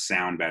better,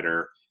 sound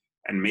better?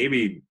 And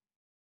maybe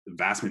the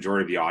vast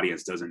majority of the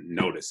audience doesn't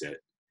notice it,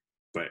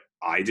 but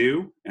I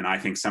do. And I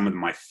think some of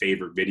my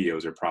favorite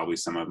videos are probably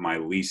some of my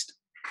least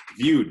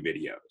viewed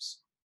videos.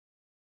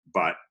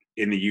 But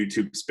in the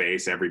YouTube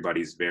space,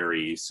 everybody's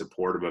very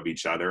supportive of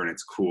each other, and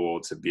it's cool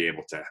to be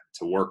able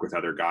to work with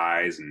other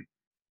guys and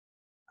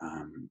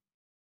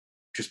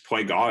just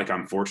play golf. Like,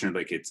 I'm fortunate,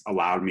 like, it's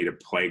allowed me to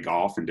play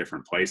golf in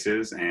different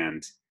places,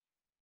 and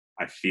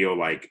I feel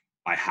like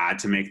I had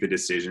to make the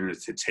decision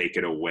to take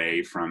it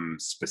away from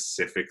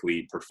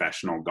specifically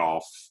professional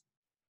golf,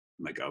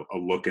 like a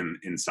look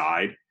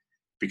inside,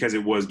 because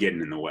it was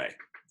getting in the way,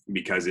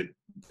 because it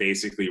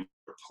basically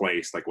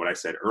replaced, like what I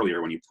said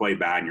earlier, when you play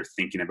bad and you're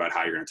thinking about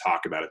how you're going to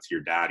talk about it to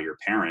your dad or your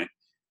parent,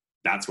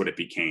 that's what it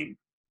became.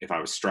 If I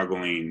was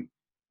struggling,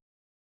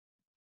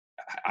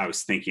 I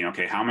was thinking,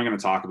 okay, how am I going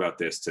to talk about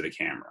this to the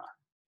camera?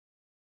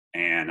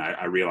 And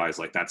I realized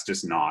like that's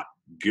just not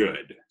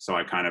good. So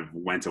I kind of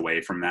went away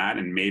from that,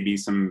 and maybe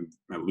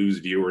I lose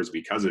viewers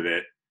because of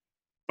it,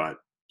 but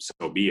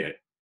so be it.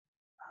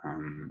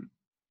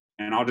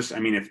 And I'll just, I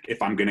mean,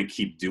 if I'm going to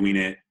keep doing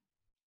it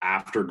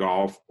after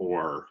golf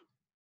or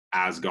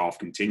as golf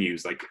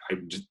continues, like I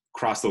just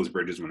cross those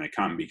bridges when they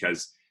come,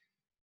 because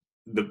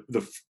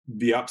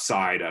the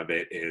upside of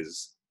it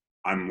is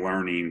I'm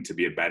learning to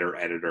be a better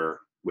editor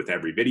with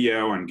every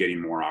video and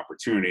getting more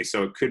opportunity.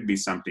 So it could be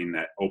something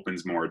that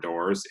opens more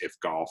doors if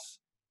golf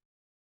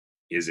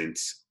isn't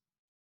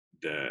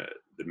the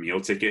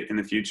meal ticket in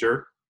the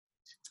future.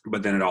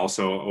 But then it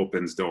also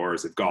opens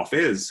doors if golf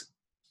does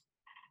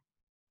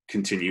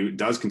continue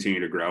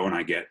to grow and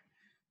I get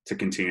to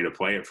continue to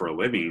play it for a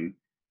living.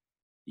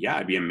 Yeah,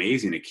 it'd be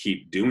amazing to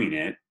keep doing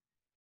it.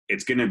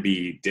 It's going to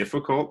be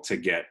difficult to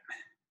get,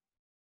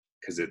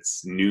 because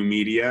it's new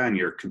media and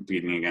you're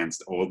competing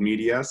against old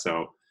media.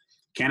 So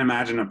can't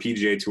imagine a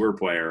PGA Tour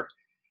player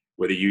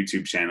with a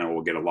YouTube channel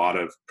will get a lot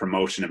of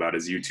promotion about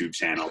his YouTube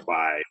channel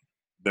by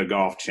the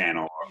golf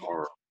channel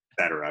or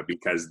et cetera,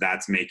 because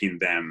that's making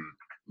them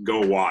go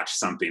watch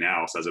something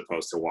else as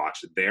opposed to watch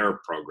their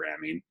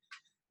programming.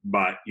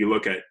 But you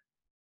look at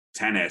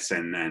tennis,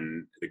 and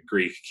then the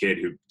Greek kid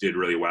who did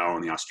really well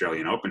in the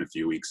Australian Open a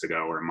few weeks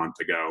ago or a month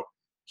ago,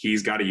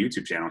 he's got a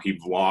YouTube channel. He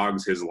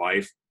vlogs his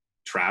life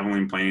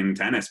traveling, playing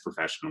tennis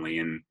professionally,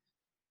 and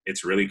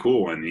it's really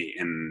cool. And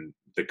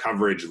the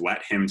coverage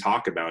let him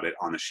talk about it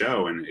on the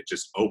show, and it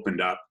just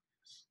opened up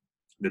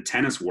the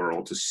tennis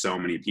world to so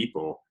many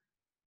people.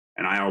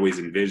 And I always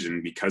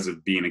envisioned, because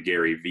of being a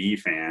Gary Vee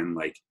fan,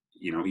 like,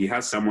 you know, he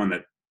has someone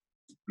that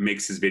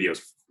makes his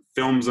videos,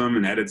 films them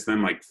and edits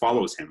them, like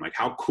follows him. Like,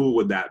 how cool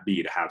would that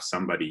be to have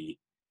somebody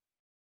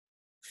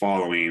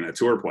following a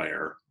tour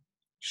player,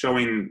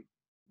 showing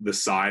the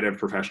side of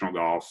professional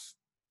golf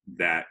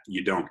that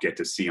you don't get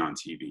to see on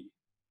TV?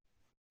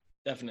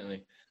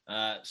 Definitely.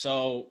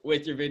 So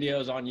with your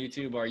videos on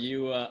YouTube, are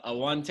you a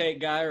one take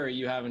guy, or are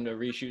you having to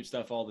reshoot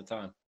stuff all the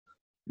time?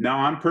 No,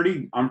 I'm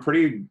pretty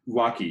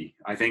lucky.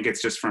 I think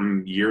it's just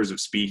from years of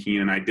speaking,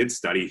 and I did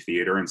study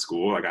theater in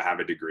school. Like, I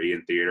have a degree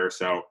in theater.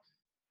 So,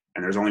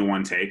 and there's only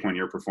one take when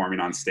you're performing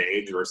on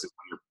stage versus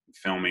when you're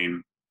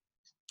filming,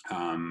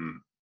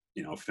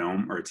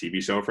 film or a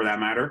TV show for that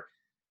matter.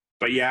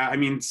 But yeah, I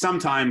mean,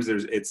 sometimes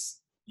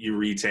you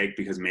retake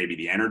because maybe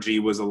the energy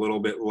was a little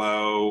bit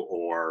low,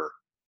 or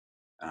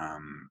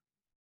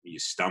you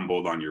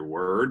stumbled on your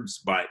words.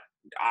 But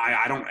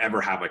I don't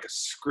ever have like a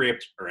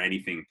script or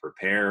anything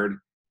prepared.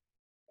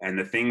 And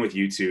the thing with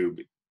YouTube,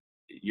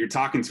 you're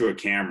talking to a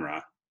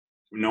camera,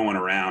 no one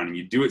around, and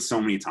you do it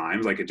so many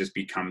times, like it just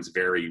becomes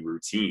very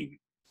routine.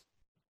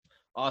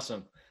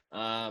 Awesome.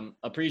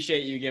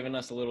 Appreciate you giving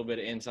us a little bit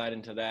of insight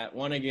into that.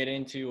 Want to get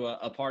into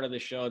a part of the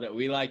show that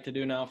we like to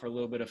do now for a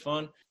little bit of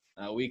fun.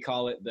 We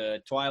call it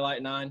the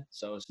Twilight Nine.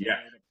 So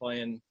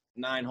playing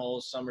 9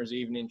 holes, summer's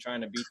evening, trying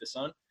to beat the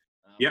sun.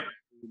 Yep.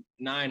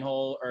 9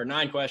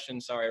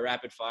 questions,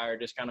 rapid fire,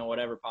 just kind of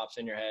whatever pops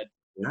in your head.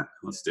 Yeah,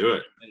 let's do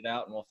it. Get it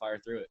out and we'll fire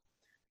through it.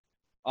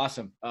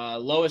 Awesome.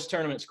 Lowest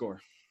tournament score?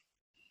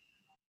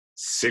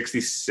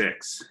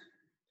 66.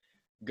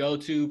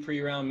 Go-to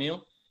pre-round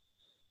meal?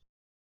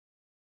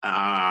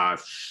 Well,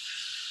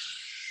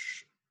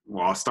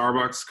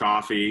 Starbucks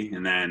coffee,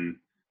 and then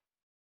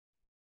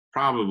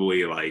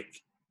probably I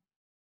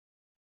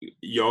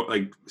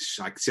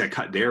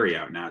cut dairy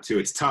out now too.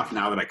 It's tough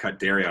now that I cut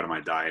dairy out of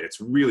my diet. It's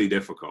really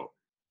difficult.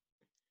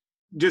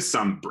 Just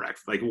some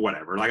breakfast, like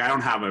whatever. Like, I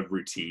don't have a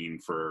routine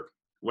for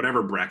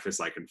whatever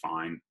breakfast I can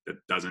find that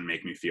doesn't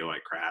make me feel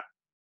like crap.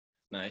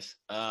 Nice.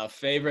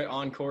 Favorite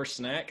on-course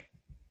snack?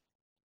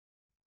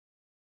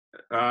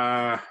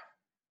 I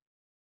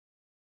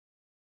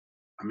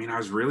mean, I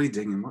was really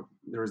digging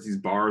there was these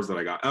bars that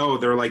I got. Oh,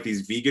 they're like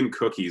these vegan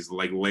cookies,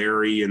 like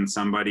Larry and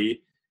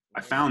somebody.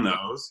 I found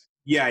those.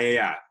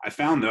 Yeah. I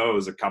found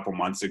those a couple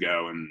months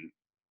ago, and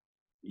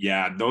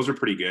yeah, those are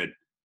pretty good.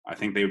 I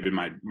think they would be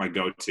my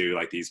go-to,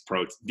 like these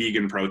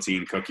vegan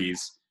protein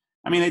cookies.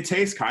 I mean, they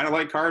taste kind of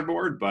like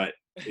cardboard, but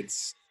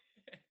it's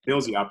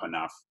fills you up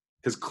enough,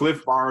 because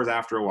Cliff bars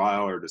after a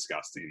while are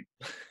disgusting.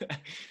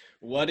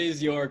 What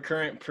is your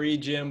current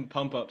pre-gym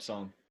pump-up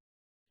song?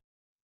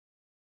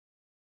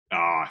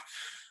 I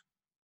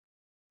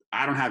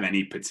don't have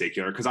any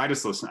particular, because I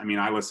just listen. I mean,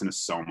 I listen to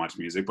so much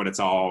music, but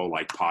it's all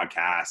like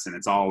podcasts, and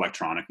it's all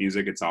electronic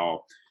music. It's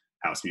all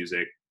house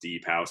music,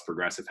 deep house,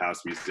 progressive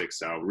house music.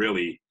 So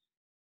really,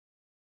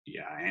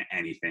 yeah,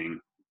 anything.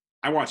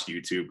 I watch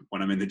YouTube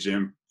when I'm in the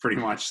gym, pretty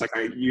much. Like,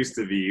 I used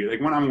to be,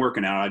 like, when I'm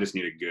working out, I just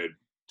need a good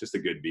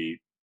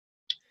beat.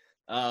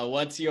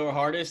 What's your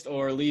hardest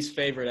or least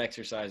favorite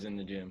exercise in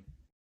the gym?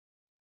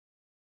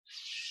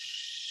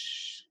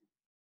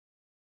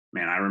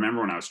 Man, I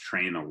remember when I was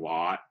training a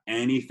lot,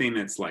 anything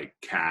that's like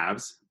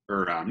calves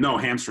or no,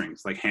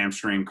 hamstrings, like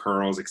hamstring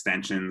curls,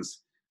 extensions,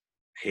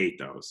 hate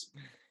those.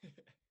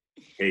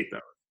 Hate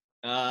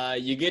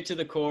those. You get to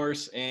the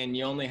course and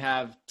you only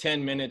have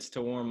 10 minutes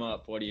to warm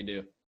up. What do you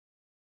do?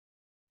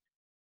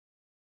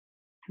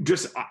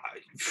 Just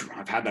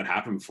I've had that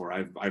happen before.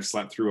 I've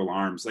slept through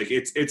alarms. Like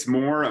it's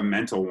more a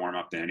mental warm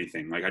up than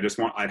anything. Like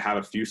I'd have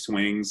a few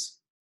swings,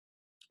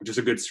 just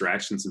a good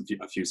stretch and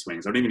a few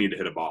swings. I don't even need to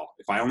hit a ball.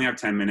 If I only have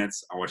 10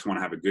 minutes, I just want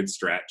to have a good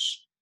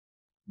stretch.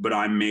 But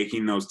I'm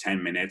making those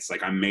 10 minutes,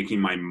 like I'm making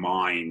my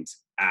mind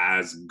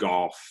as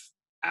golf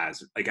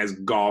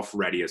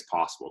ready as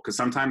possible. Because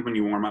sometimes when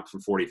you warm up for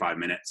 45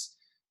 minutes,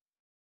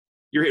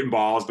 you're hitting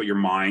balls, but your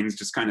mind's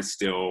just kind of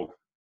still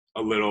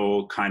a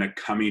little kind of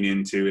coming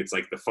into, it's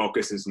like the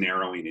focus is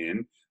narrowing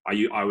in.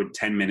 I would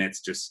 10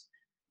 minutes just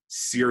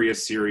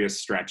serious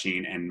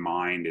stretching, and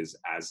mind is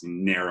as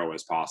narrow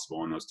as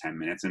possible in those 10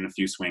 minutes, and a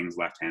few swings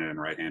left-handed and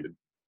right-handed.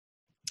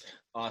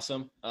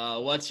 Awesome.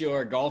 What's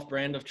your golf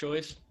brand of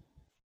choice?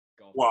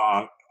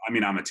 Well, I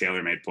mean, I'm a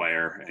TaylorMade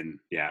player, and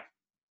yeah,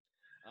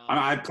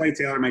 I play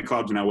TaylorMade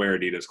clubs and I wear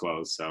Adidas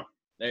clothes. So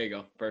there you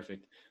go.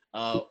 Perfect.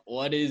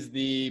 What is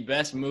the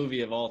best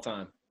movie of all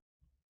time?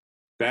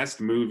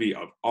 Best movie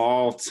of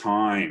all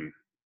time.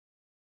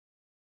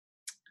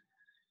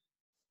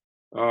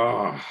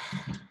 Oh,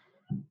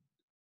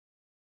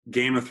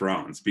 Game of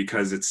Thrones,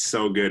 because it's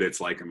so good.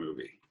 It's like a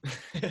movie.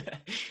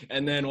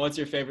 And then what's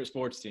your favorite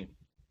sports team?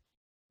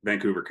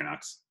 Vancouver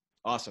Canucks.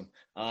 Awesome.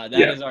 That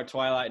is our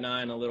Twilight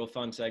Nine, a little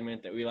fun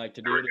segment that we like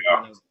to do to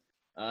kind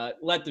of,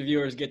 let the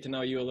viewers get to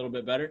know you a little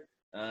bit better.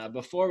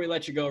 Before we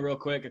let you go real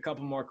quick, a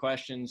couple more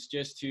questions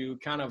just to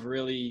kind of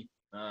really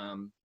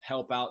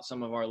help out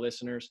some of our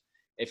listeners.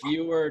 If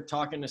you were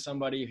talking to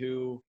somebody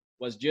who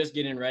was just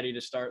getting ready to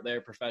start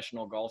their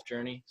professional golf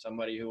journey,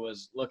 somebody who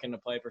was looking to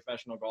play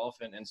professional golf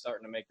and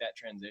starting to make that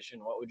transition,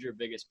 what would your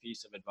biggest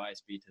piece of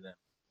advice be to them?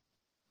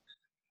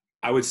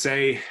 I would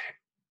say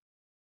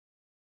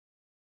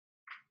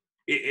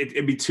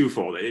it'd be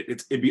twofold.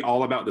 It'd be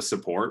all about the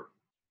support.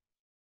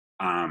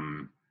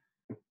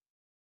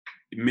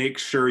 Make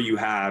sure you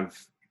have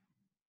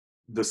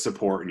the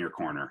support in your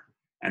corner.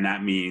 And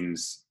that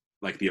means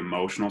like the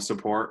emotional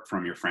support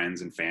from your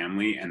friends and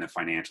family and the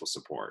financial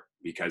support.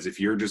 Because if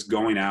you're just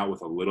going out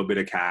with a little bit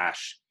of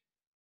cash,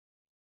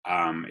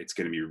 it's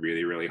going to be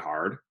really, really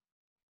hard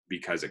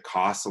because it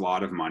costs a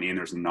lot of money and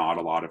there's not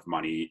a lot of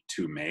money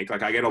to make.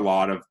 Like I get a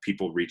lot of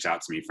people reach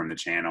out to me from the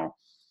channel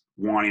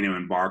wanting to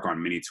embark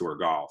on mini tour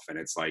golf. And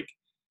it's like,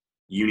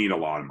 you need a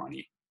lot of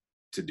money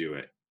to do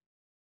it,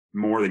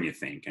 more than you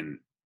think. And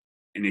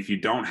if you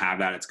don't have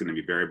that, it's going to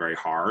be very, very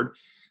hard.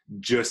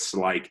 Just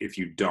like if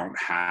you don't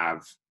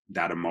have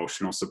that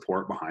emotional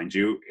support behind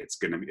you,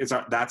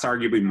 that's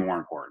arguably more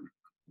important.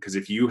 Because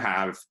if you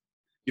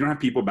don't have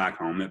people back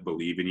home that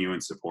believe in you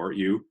and support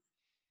you,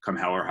 come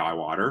hell or high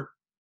water,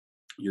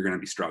 you're going to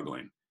be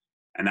struggling.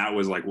 And that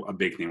was like a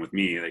big thing with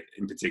me. Like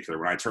in particular,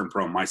 when I turned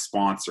pro, my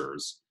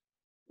sponsors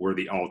were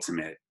the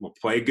ultimate. We'll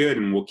play good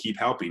and we'll keep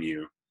helping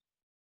you.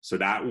 So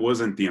that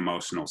wasn't the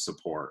emotional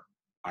support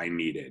I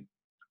needed.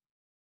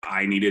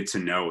 I needed to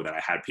know that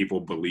I had people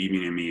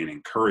believing in me and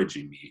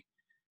encouraging me,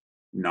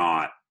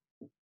 not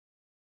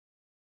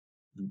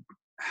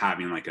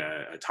having like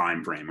a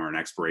time frame or an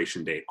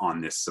expiration date on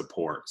this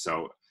support.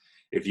 So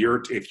if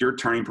you're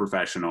turning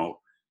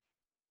professional,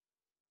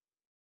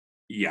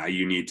 yeah,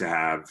 you need to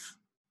have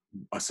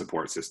a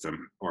support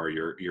system or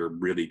you're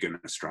really going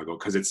to struggle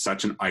because it's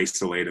such an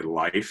isolated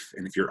life.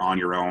 And if you're on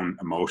your own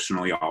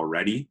emotionally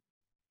already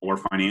or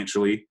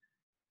financially,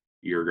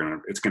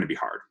 it's going to be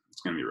hard.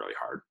 It's going to be really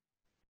hard.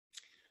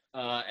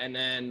 And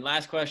then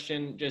last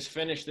question, just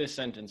finish this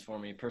sentence for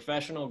me.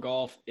 Professional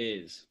golf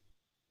is?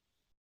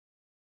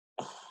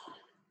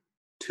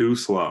 Too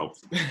slow.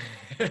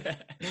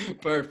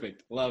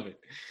 Perfect. Love it.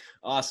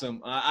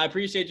 Awesome. I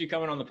appreciate you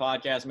coming on the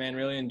podcast, man.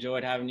 Really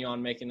enjoyed having you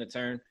on Making the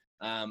Turn.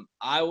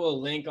 I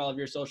will link all of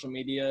your social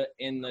media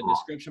in the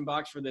description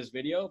box for this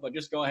video, but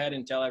just go ahead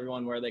and tell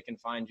everyone where they can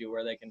find you,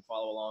 where they can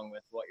follow along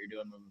with what you're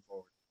doing moving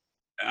forward.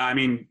 I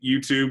mean,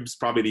 YouTube's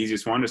probably the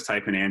easiest one. Just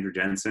type in Andrew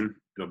Jensen.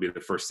 It'll be the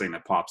first thing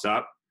that pops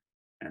up.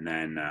 And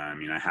then,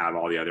 I have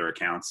all the other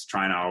accounts.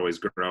 Trying to always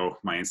grow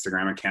my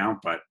Instagram account,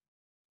 but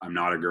I'm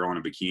not a girl in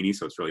a bikini,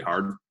 so it's really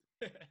hard.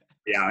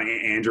 Yeah,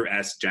 Andrew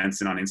S.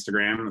 Jensen on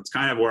Instagram. It's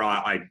kind of where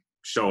I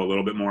show a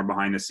little bit more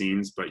behind the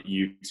scenes, but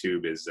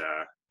YouTube is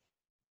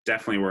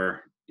definitely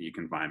where you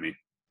can find me.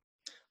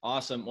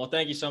 Awesome. Well,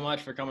 thank you so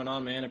much for coming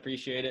on, man.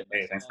 Appreciate it.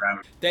 Hey, thanks for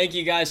having me. Thank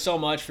you guys so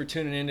much for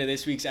tuning into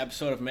this week's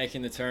episode of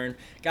Making the Turn.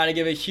 Got to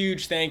give a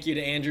huge thank you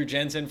to Andrew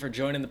Jensen for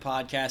joining the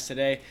podcast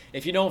today.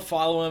 If you don't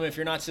follow him, if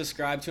you're not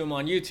subscribed to him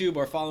on YouTube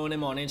or following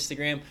him on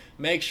Instagram,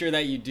 make sure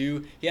that you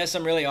do. He has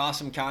some really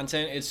awesome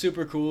content. It's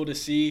super cool to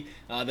see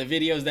the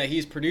videos that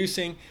he's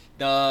producing,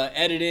 The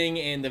editing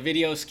and the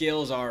video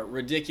skills are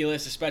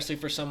ridiculous, especially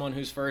for someone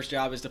whose first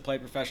job is to play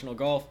professional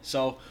golf.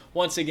 So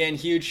once again,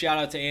 huge shout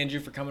out to Andrew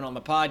for coming on the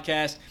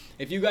podcast.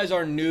 If you guys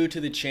are new to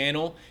the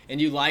channel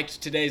and you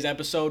liked today's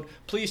episode,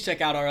 please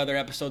check out our other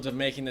episodes of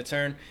Making the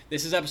Turn.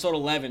 This is episode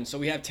 11, so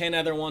we have 10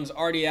 other ones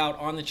already out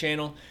on the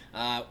channel.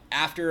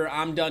 After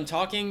I'm done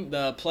talking,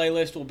 the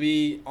playlist will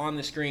be on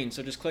the screen,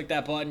 so just click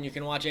that button. You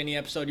can watch any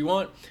episode you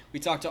want. We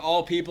talk to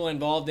all people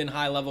involved in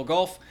high-level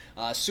golf.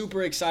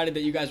 Super excited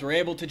that you guys were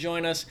able to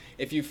join us.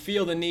 If you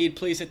feel the need,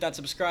 please hit that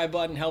subscribe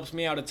button. Helps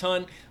me out a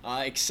ton.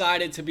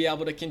 Excited to be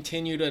able to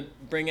continue to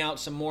bring out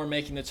some more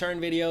Making the Turn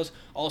videos.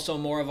 Also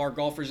more of our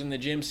Golfers in the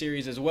Gym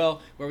series as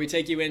well, where we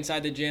take you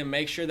inside the gym,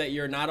 make sure that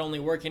you're not only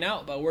working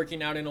out, but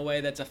working out in a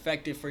way that's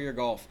effective for your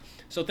golf.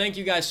 So thank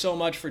you guys so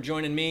much for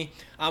joining me.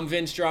 I'm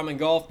Vince Drummond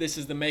Golf. This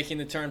is the Making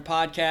the Turn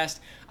podcast.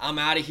 I'm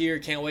out of here.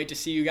 Can't wait to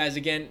see you guys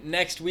again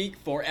next week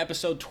for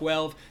episode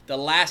 12, the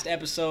last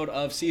episode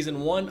of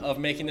season 1 of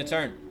Making the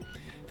Turn.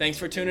 Thanks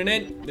for tuning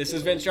in. This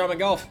is Vince Drummond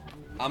Golf.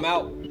 I'm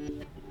out.